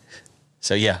at me.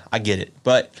 So, yeah, I get it.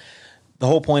 But the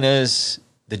whole point is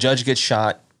the judge gets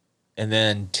shot, and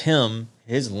then Tim,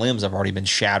 his limbs have already been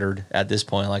shattered at this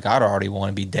point. Like, I'd already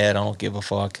want to be dead. I don't give a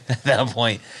fuck at that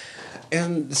point.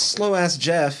 And slow-ass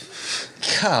Jeff.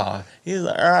 God, he's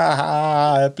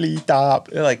like, please stop.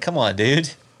 They're like, come on,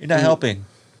 dude. You're not helping.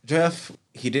 Jeff,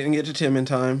 he didn't get to Tim in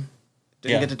time.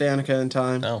 Didn't get to Danica in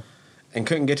time. No. And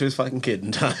couldn't get to his fucking kid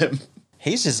in time.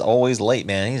 He's just always late,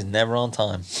 man. He's never on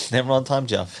time. Never on time,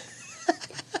 Jeff.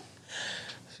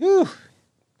 Whew.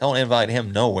 Don't invite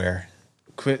him nowhere.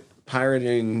 Quit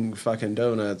pirating fucking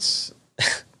donuts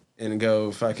and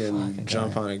go fucking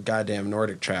jump on a goddamn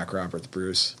Nordic track, Robert the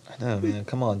Bruce. I know, man.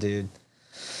 Come on, dude.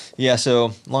 Yeah,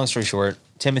 so long story short,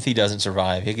 Timothy doesn't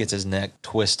survive. He gets his neck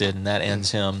twisted, and that ends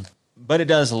him. But it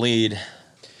does lead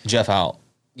Jeff out.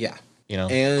 Yeah.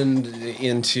 And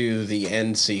into the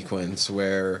end sequence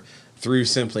where, through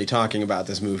simply talking about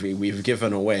this movie, we've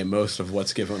given away most of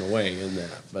what's given away in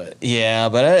that. But yeah,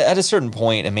 but at a certain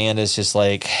point, Amanda's just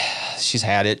like, she's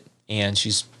had it, and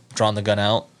she's drawn the gun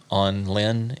out on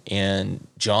Lynn, and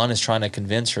John is trying to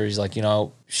convince her. He's like,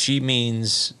 she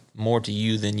means more to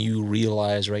you than you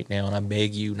realize right now, and I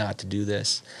beg you not to do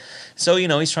this. So,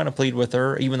 he's trying to plead with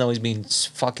her, even though he's being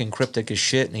fucking cryptic as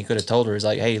shit, and he could have told her, he's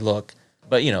like, hey, look,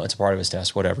 but, it's a part of his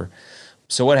test, whatever.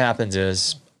 So what happens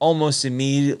is, almost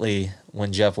immediately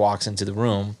when Jeff walks into the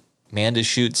room, Amanda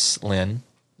shoots Lynn,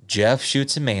 Jeff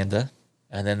shoots Amanda,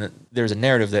 and then there's a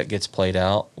narrative that gets played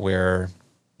out where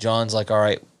John's like, all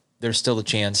right, there's still a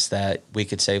chance that we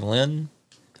could save Lynn.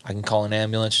 I can call an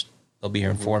ambulance. They'll be here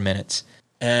in 4 minutes.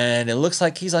 And it looks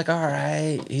like he's like, all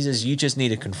right. He says, you just need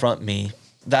to confront me.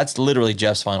 That's literally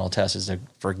Jeff's final test, is to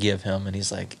forgive him. And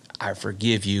he's like, I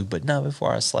forgive you, but not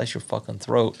before I slice your fucking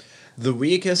throat. The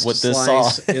weakest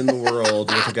slice in the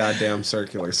world with a goddamn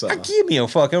circular saw. Give me a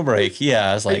fucking break.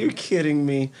 Yeah, it's like, are you kidding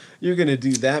me? You're going to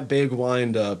do that big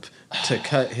wind up to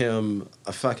cut him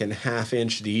a fucking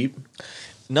half-inch deep?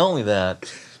 Not only that,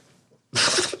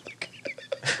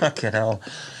 fucking hell,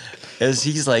 is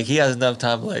he's like, he has enough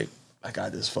time, like, I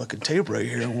got this fucking tape right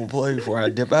here I'm going to play before I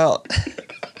dip out.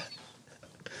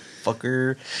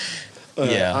 Fucker.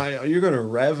 Yeah. You're going to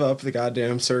rev up the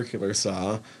goddamn circular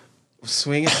saw,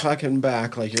 swing it fucking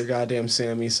back like you're goddamn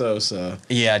Sammy Sosa.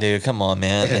 Yeah, dude, come on,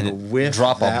 man. And whip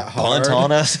drop that a bunt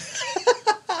on us.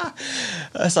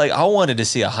 That's like, I wanted to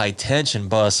see a high-tension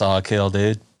buzzsaw kill,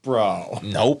 dude. Bro.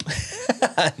 Nope.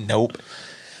 Nope.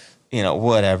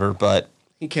 Whatever, but...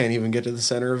 He can't even get to the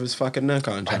center of his fucking neck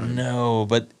on time. I know,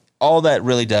 but all that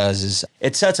really does is...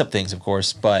 It sets up things, of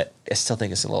course, but I still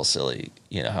think it's a little silly,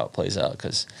 how it plays out,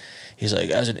 because... He's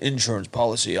like, as an insurance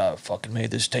policy, I fucking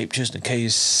made this tape just in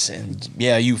case. And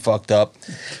yeah, you fucked up.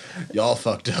 Y'all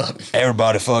fucked up.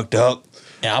 Everybody fucked up.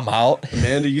 Yeah, I'm out.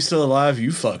 Amanda, you still alive?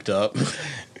 You fucked up.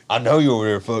 I know you over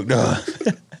there fucked up.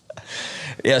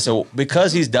 Yeah, so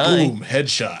because he's dying. Boom,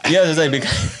 headshot. Yeah, it's like,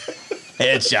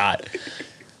 headshot.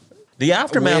 The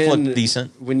aftermath looked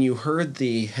decent. When you heard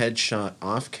the headshot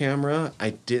off camera,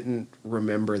 I didn't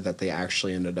remember that they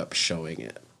actually ended up showing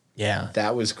it. Yeah.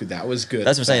 That was good. That's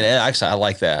what I'm saying. Actually, I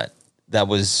like that. That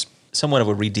was somewhat of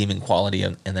a redeeming quality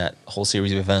in that whole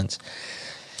series of events.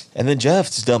 And then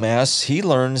Jeff's dumbass, he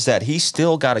learns that he's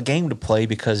still got a game to play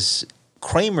because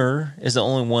Kramer is the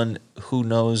only one who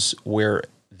knows where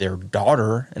their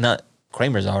daughter, and not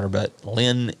Kramer's daughter, but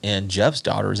Lynn and Jeff's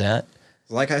daughter is at.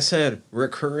 Like I said,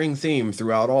 recurring theme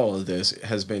throughout all of this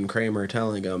has been Kramer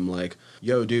telling him, like,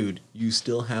 yo, dude, you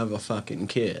still have a fucking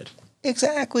kid.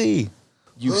 Exactly.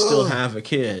 You still have a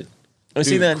kid. Dude,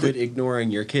 see that? Quit ignoring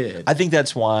your kid. I think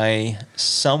that's why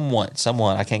somewhat,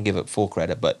 I can't give it full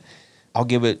credit, but I'll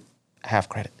give it half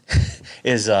credit,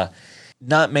 is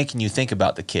not making you think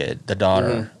about the kid, the daughter.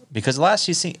 Mm-hmm. Because the last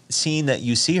scene that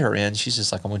you see her in, she's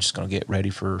just like, I'm just going to get ready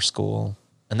for school.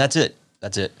 And that's it.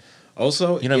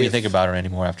 Also, you don't even think about her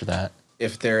anymore after that.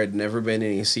 If there had never been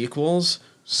any sequels,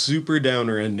 super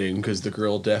downer ending because the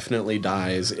girl definitely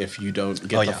dies if you don't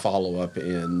get the follow-up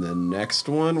in the next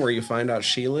one where you find out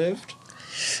she lived.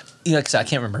 Yeah, because I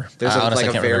can't remember. There's Honestly,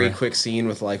 a very quick scene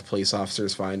with like police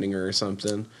officers finding her or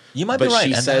something. You might be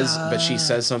right. But she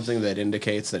says something that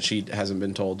indicates that she hasn't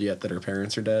been told yet that her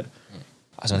parents are dead.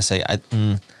 I was going to say,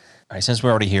 all right, since we're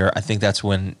already here, I think that's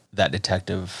when that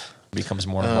detective becomes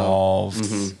more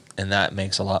involved, and that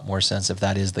makes a lot more sense if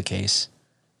that is the case.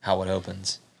 How it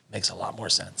opens makes a lot more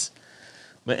sense.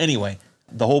 But anyway,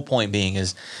 the whole point being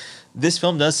is this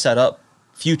film does set up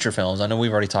future films. I know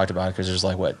we've already talked about it because there's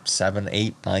like, 7,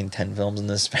 8, 9, 10 films in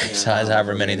this franchise,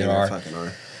 however many there are.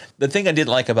 The thing I did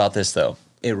like about this, though,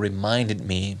 it reminded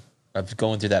me of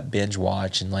going through that binge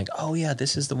watch and like, oh, yeah,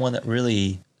 this is the one that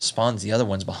really spawns the other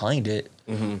ones behind it.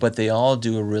 But they all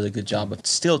do a really good job of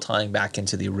still tying back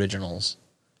into the originals.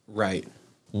 Right.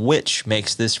 Which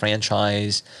makes this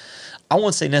franchise, I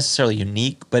won't say necessarily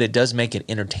unique, but it does make it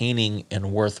entertaining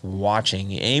and worth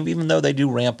watching. And even though they do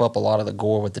ramp up a lot of the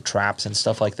gore with the traps and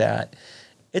stuff like that,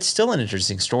 it's still an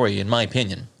interesting story, in my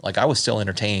opinion. Like, I was still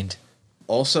entertained.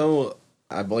 Also,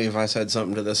 I believe I said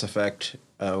something to this effect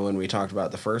when we talked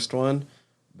about the first one,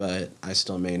 but I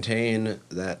still maintain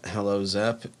that Hello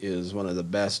Zep is one of the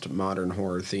best modern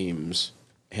horror themes,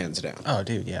 hands down. Oh,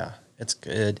 dude, yeah. It's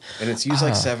good. And it's used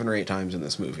like 7 or 8 times in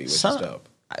this movie, which is dope.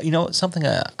 You know, something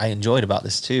I enjoyed about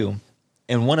this, too,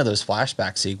 in one of those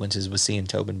flashback sequences was seeing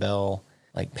Tobin Bell,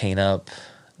 like, paint up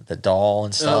the doll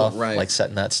and stuff, like,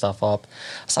 setting that stuff up.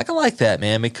 It's like, I like that,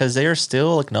 man, because they're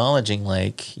still acknowledging,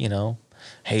 like, you know,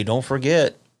 hey, don't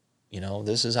forget, you know,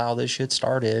 this is how this shit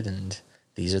started, and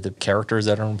these are the characters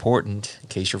that are important, in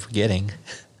case you're forgetting.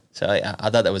 So I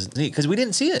thought that was neat, because we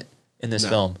didn't see it in this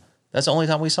film. That's the only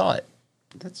time we saw it.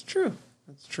 That's true.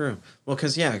 That's true. Well,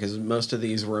 because most of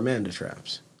these were Amanda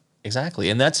traps. Exactly.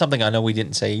 And that's something I know we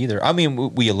didn't say either. I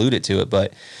mean, we alluded to it,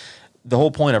 but the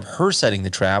whole point of her setting the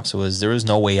traps was there was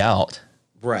no way out.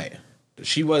 Right.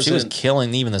 She was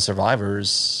killing even the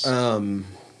survivors.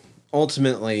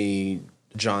 Ultimately,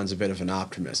 John's a bit of an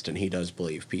optimist, and he does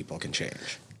believe people can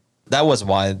change. That was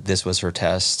why this was her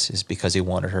test, is because he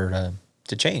wanted her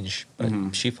to change.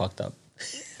 But she fucked up.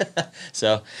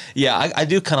 So, yeah, I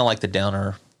do kind of like the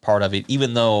downer part of it,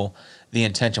 even though the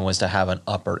intention was to have an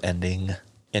upper ending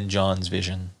in John's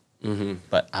vision.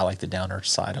 But I like the downer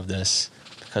side of this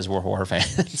because we're horror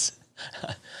fans.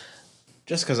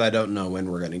 Just because I don't know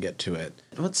when we're going to get to it.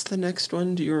 What's the next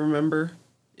one? Do you remember?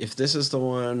 If this is the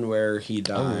one where he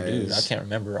dies. Oh, dude, I can't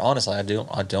remember. Honestly, I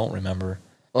don't remember.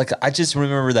 Like, I just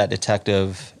remember that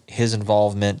detective, his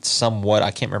involvement somewhat.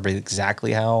 I can't remember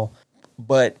exactly how.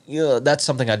 But, you know, that's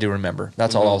something I do remember.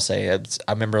 That's all I'll say.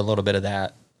 I remember a little bit of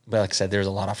that. But like I said, there's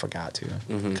a lot I forgot, too.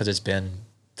 Because it's been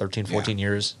 13, 14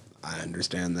 years. I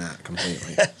understand that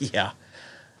completely. Yeah.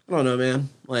 I don't know, man.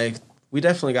 Like, we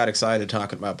definitely got excited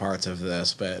talking about parts of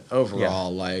this. But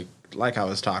overall, like I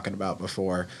was talking about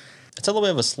before, it's a little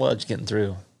bit of a sludge getting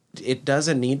through. It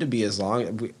doesn't need to be as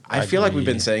long. I feel like we've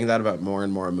been saying that about more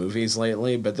and more movies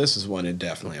lately, but this is one it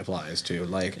definitely applies to.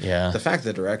 Like, the fact that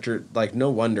the director, like, no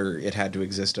wonder it had to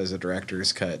exist as a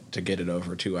director's cut to get it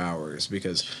over 2 hours,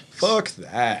 because fuck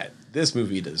that. This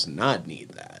movie does not need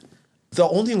that. The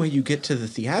only way you get to the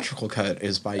theatrical cut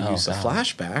is by use of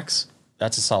flashbacks.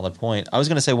 That's a solid point. I was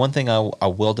going to say one thing I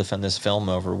will defend this film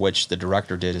over, which the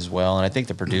director did as well, and I think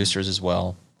the producers as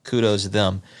well. Kudos to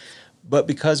them. But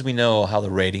because we know how the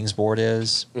ratings board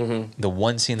is, the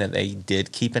one scene that they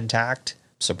did keep intact,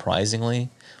 surprisingly,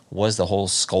 was the whole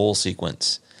skull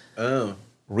sequence. Oh.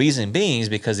 Reason being is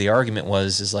because the argument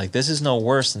is like, this is no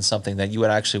worse than something that you would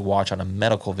actually watch on a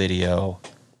medical video.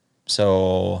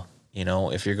 So, you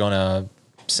know, if you're going to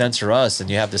censor us, then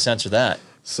you have to censor that.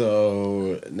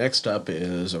 So, next up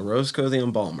is Orozco the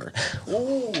Embalmer.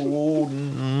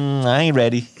 I ain't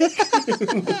ready.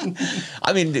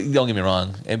 I mean, don't get me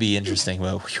wrong. It'd be interesting,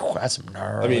 but that's some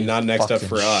gnarly. I mean, not next up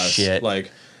for us. Shit. Like,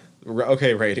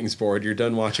 okay, ratings board, you're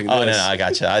done watching this. Oh, no, I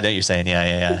got you. I know what you're saying.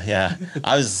 Yeah.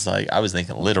 I was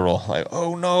thinking literal. Like,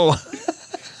 oh, no.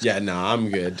 Yeah, no,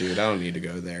 I'm good, dude. I don't need to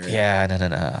go there. Yeah, no.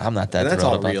 I'm not that. And that's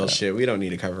all real shit. We don't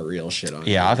need to cover real shit on.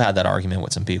 Yeah, I've had that argument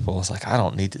with some people. It's like, I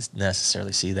don't need to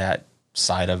necessarily see that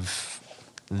side of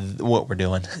what we're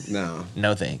doing.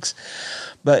 No thanks.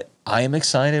 But I am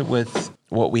excited with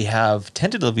what we have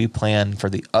tentatively planned for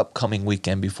the upcoming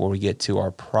weekend before we get to our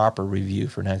proper review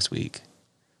for next week.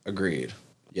 Agreed.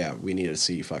 Yeah, we need to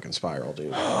see fucking Spiral,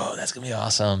 dude. Oh, that's going to be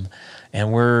awesome.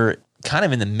 And we're kind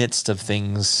of in the midst of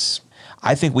things.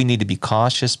 I think we need to be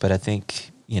cautious, but I think,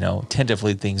 you know,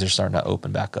 tentatively things are starting to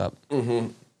open back up,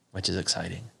 which is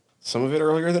exciting. Some of it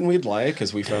earlier than we'd like,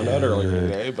 as we found out earlier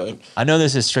today. But I know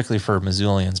this is strictly for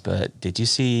Missoulians, but did you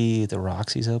see the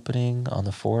Roxy's opening on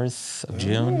the 4th of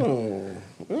June?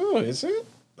 Oh, is it?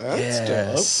 That's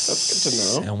dope. That's good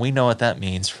to know. And we know what that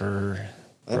means for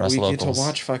us We locals. get to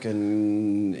watch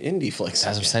fucking indie flicks.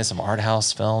 As I'm saying, some art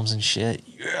house films and shit.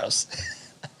 Yes.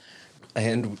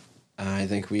 And I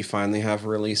think we finally have a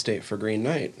release date for Green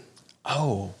Knight.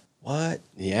 Oh, what?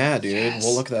 Yeah, dude. Yes.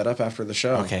 We'll look that up after the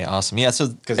show. Okay, awesome. Yeah, so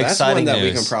Because that's exciting one that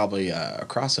news. we can probably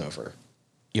cross over.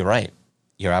 You're right.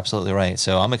 You're absolutely right.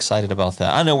 So I'm excited about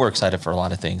that. I know we're excited for a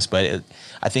lot of things, but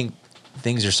I think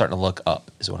things are starting to look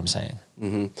up, is what I'm saying.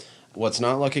 Mm-hmm. What's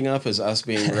not looking up is us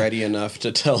being ready enough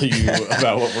to tell you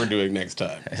about what we're doing next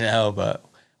time. No, but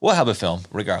we'll have a film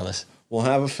regardless. We'll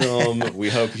have a film. We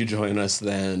hope you join us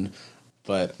then.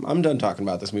 But I'm done talking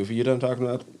about this movie. You done talking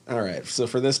about it? All right. So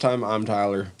for this time, I'm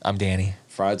Tyler. I'm Danny.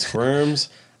 Fried Squirms.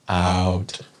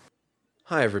 Out.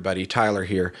 Hi, everybody. Tyler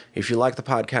here. If you like the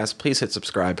podcast, please hit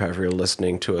subscribe however you're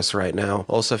listening to us right now.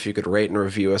 Also, if you could rate and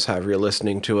review us however you're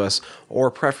listening to us, or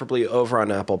preferably over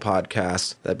on Apple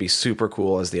Podcasts, that'd be super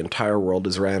cool, as the entire world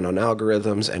is ran on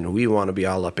algorithms and we want to be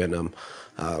all up in them.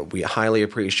 We highly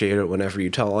appreciate it whenever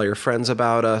you tell all your friends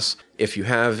about us. If you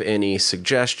have any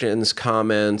suggestions,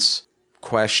 comments,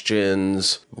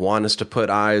 questions, want us to put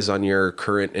eyes on your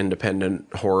current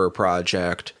independent horror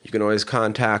project, you can always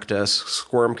contact us,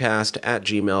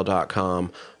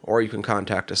 squirmcast@gmail.com, or you can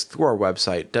contact us through our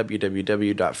website,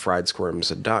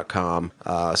 www.friedsquirms.com.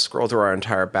 Scroll through our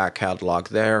entire back catalog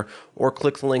there, or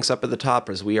click the links up at the top,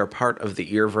 as we are part of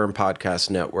the Earworm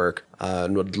Podcast Network,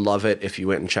 and would love it if you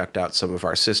went and checked out some of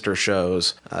our sister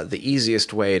shows. The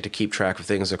easiest way to keep track of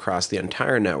things across the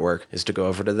entire network is to go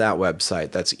over to that website.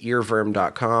 That's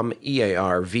earworm.com,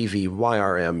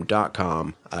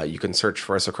 EARVVYRM.com. You can search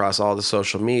for us across all the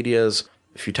social medias.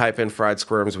 If you type in Fried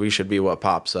Squirms, we should be what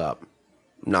pops up.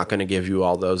 I'm not going to give you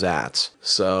all those ads.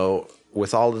 So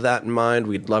with all of that in mind,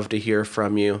 we'd love to hear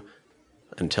from you.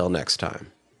 Until next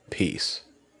time, peace.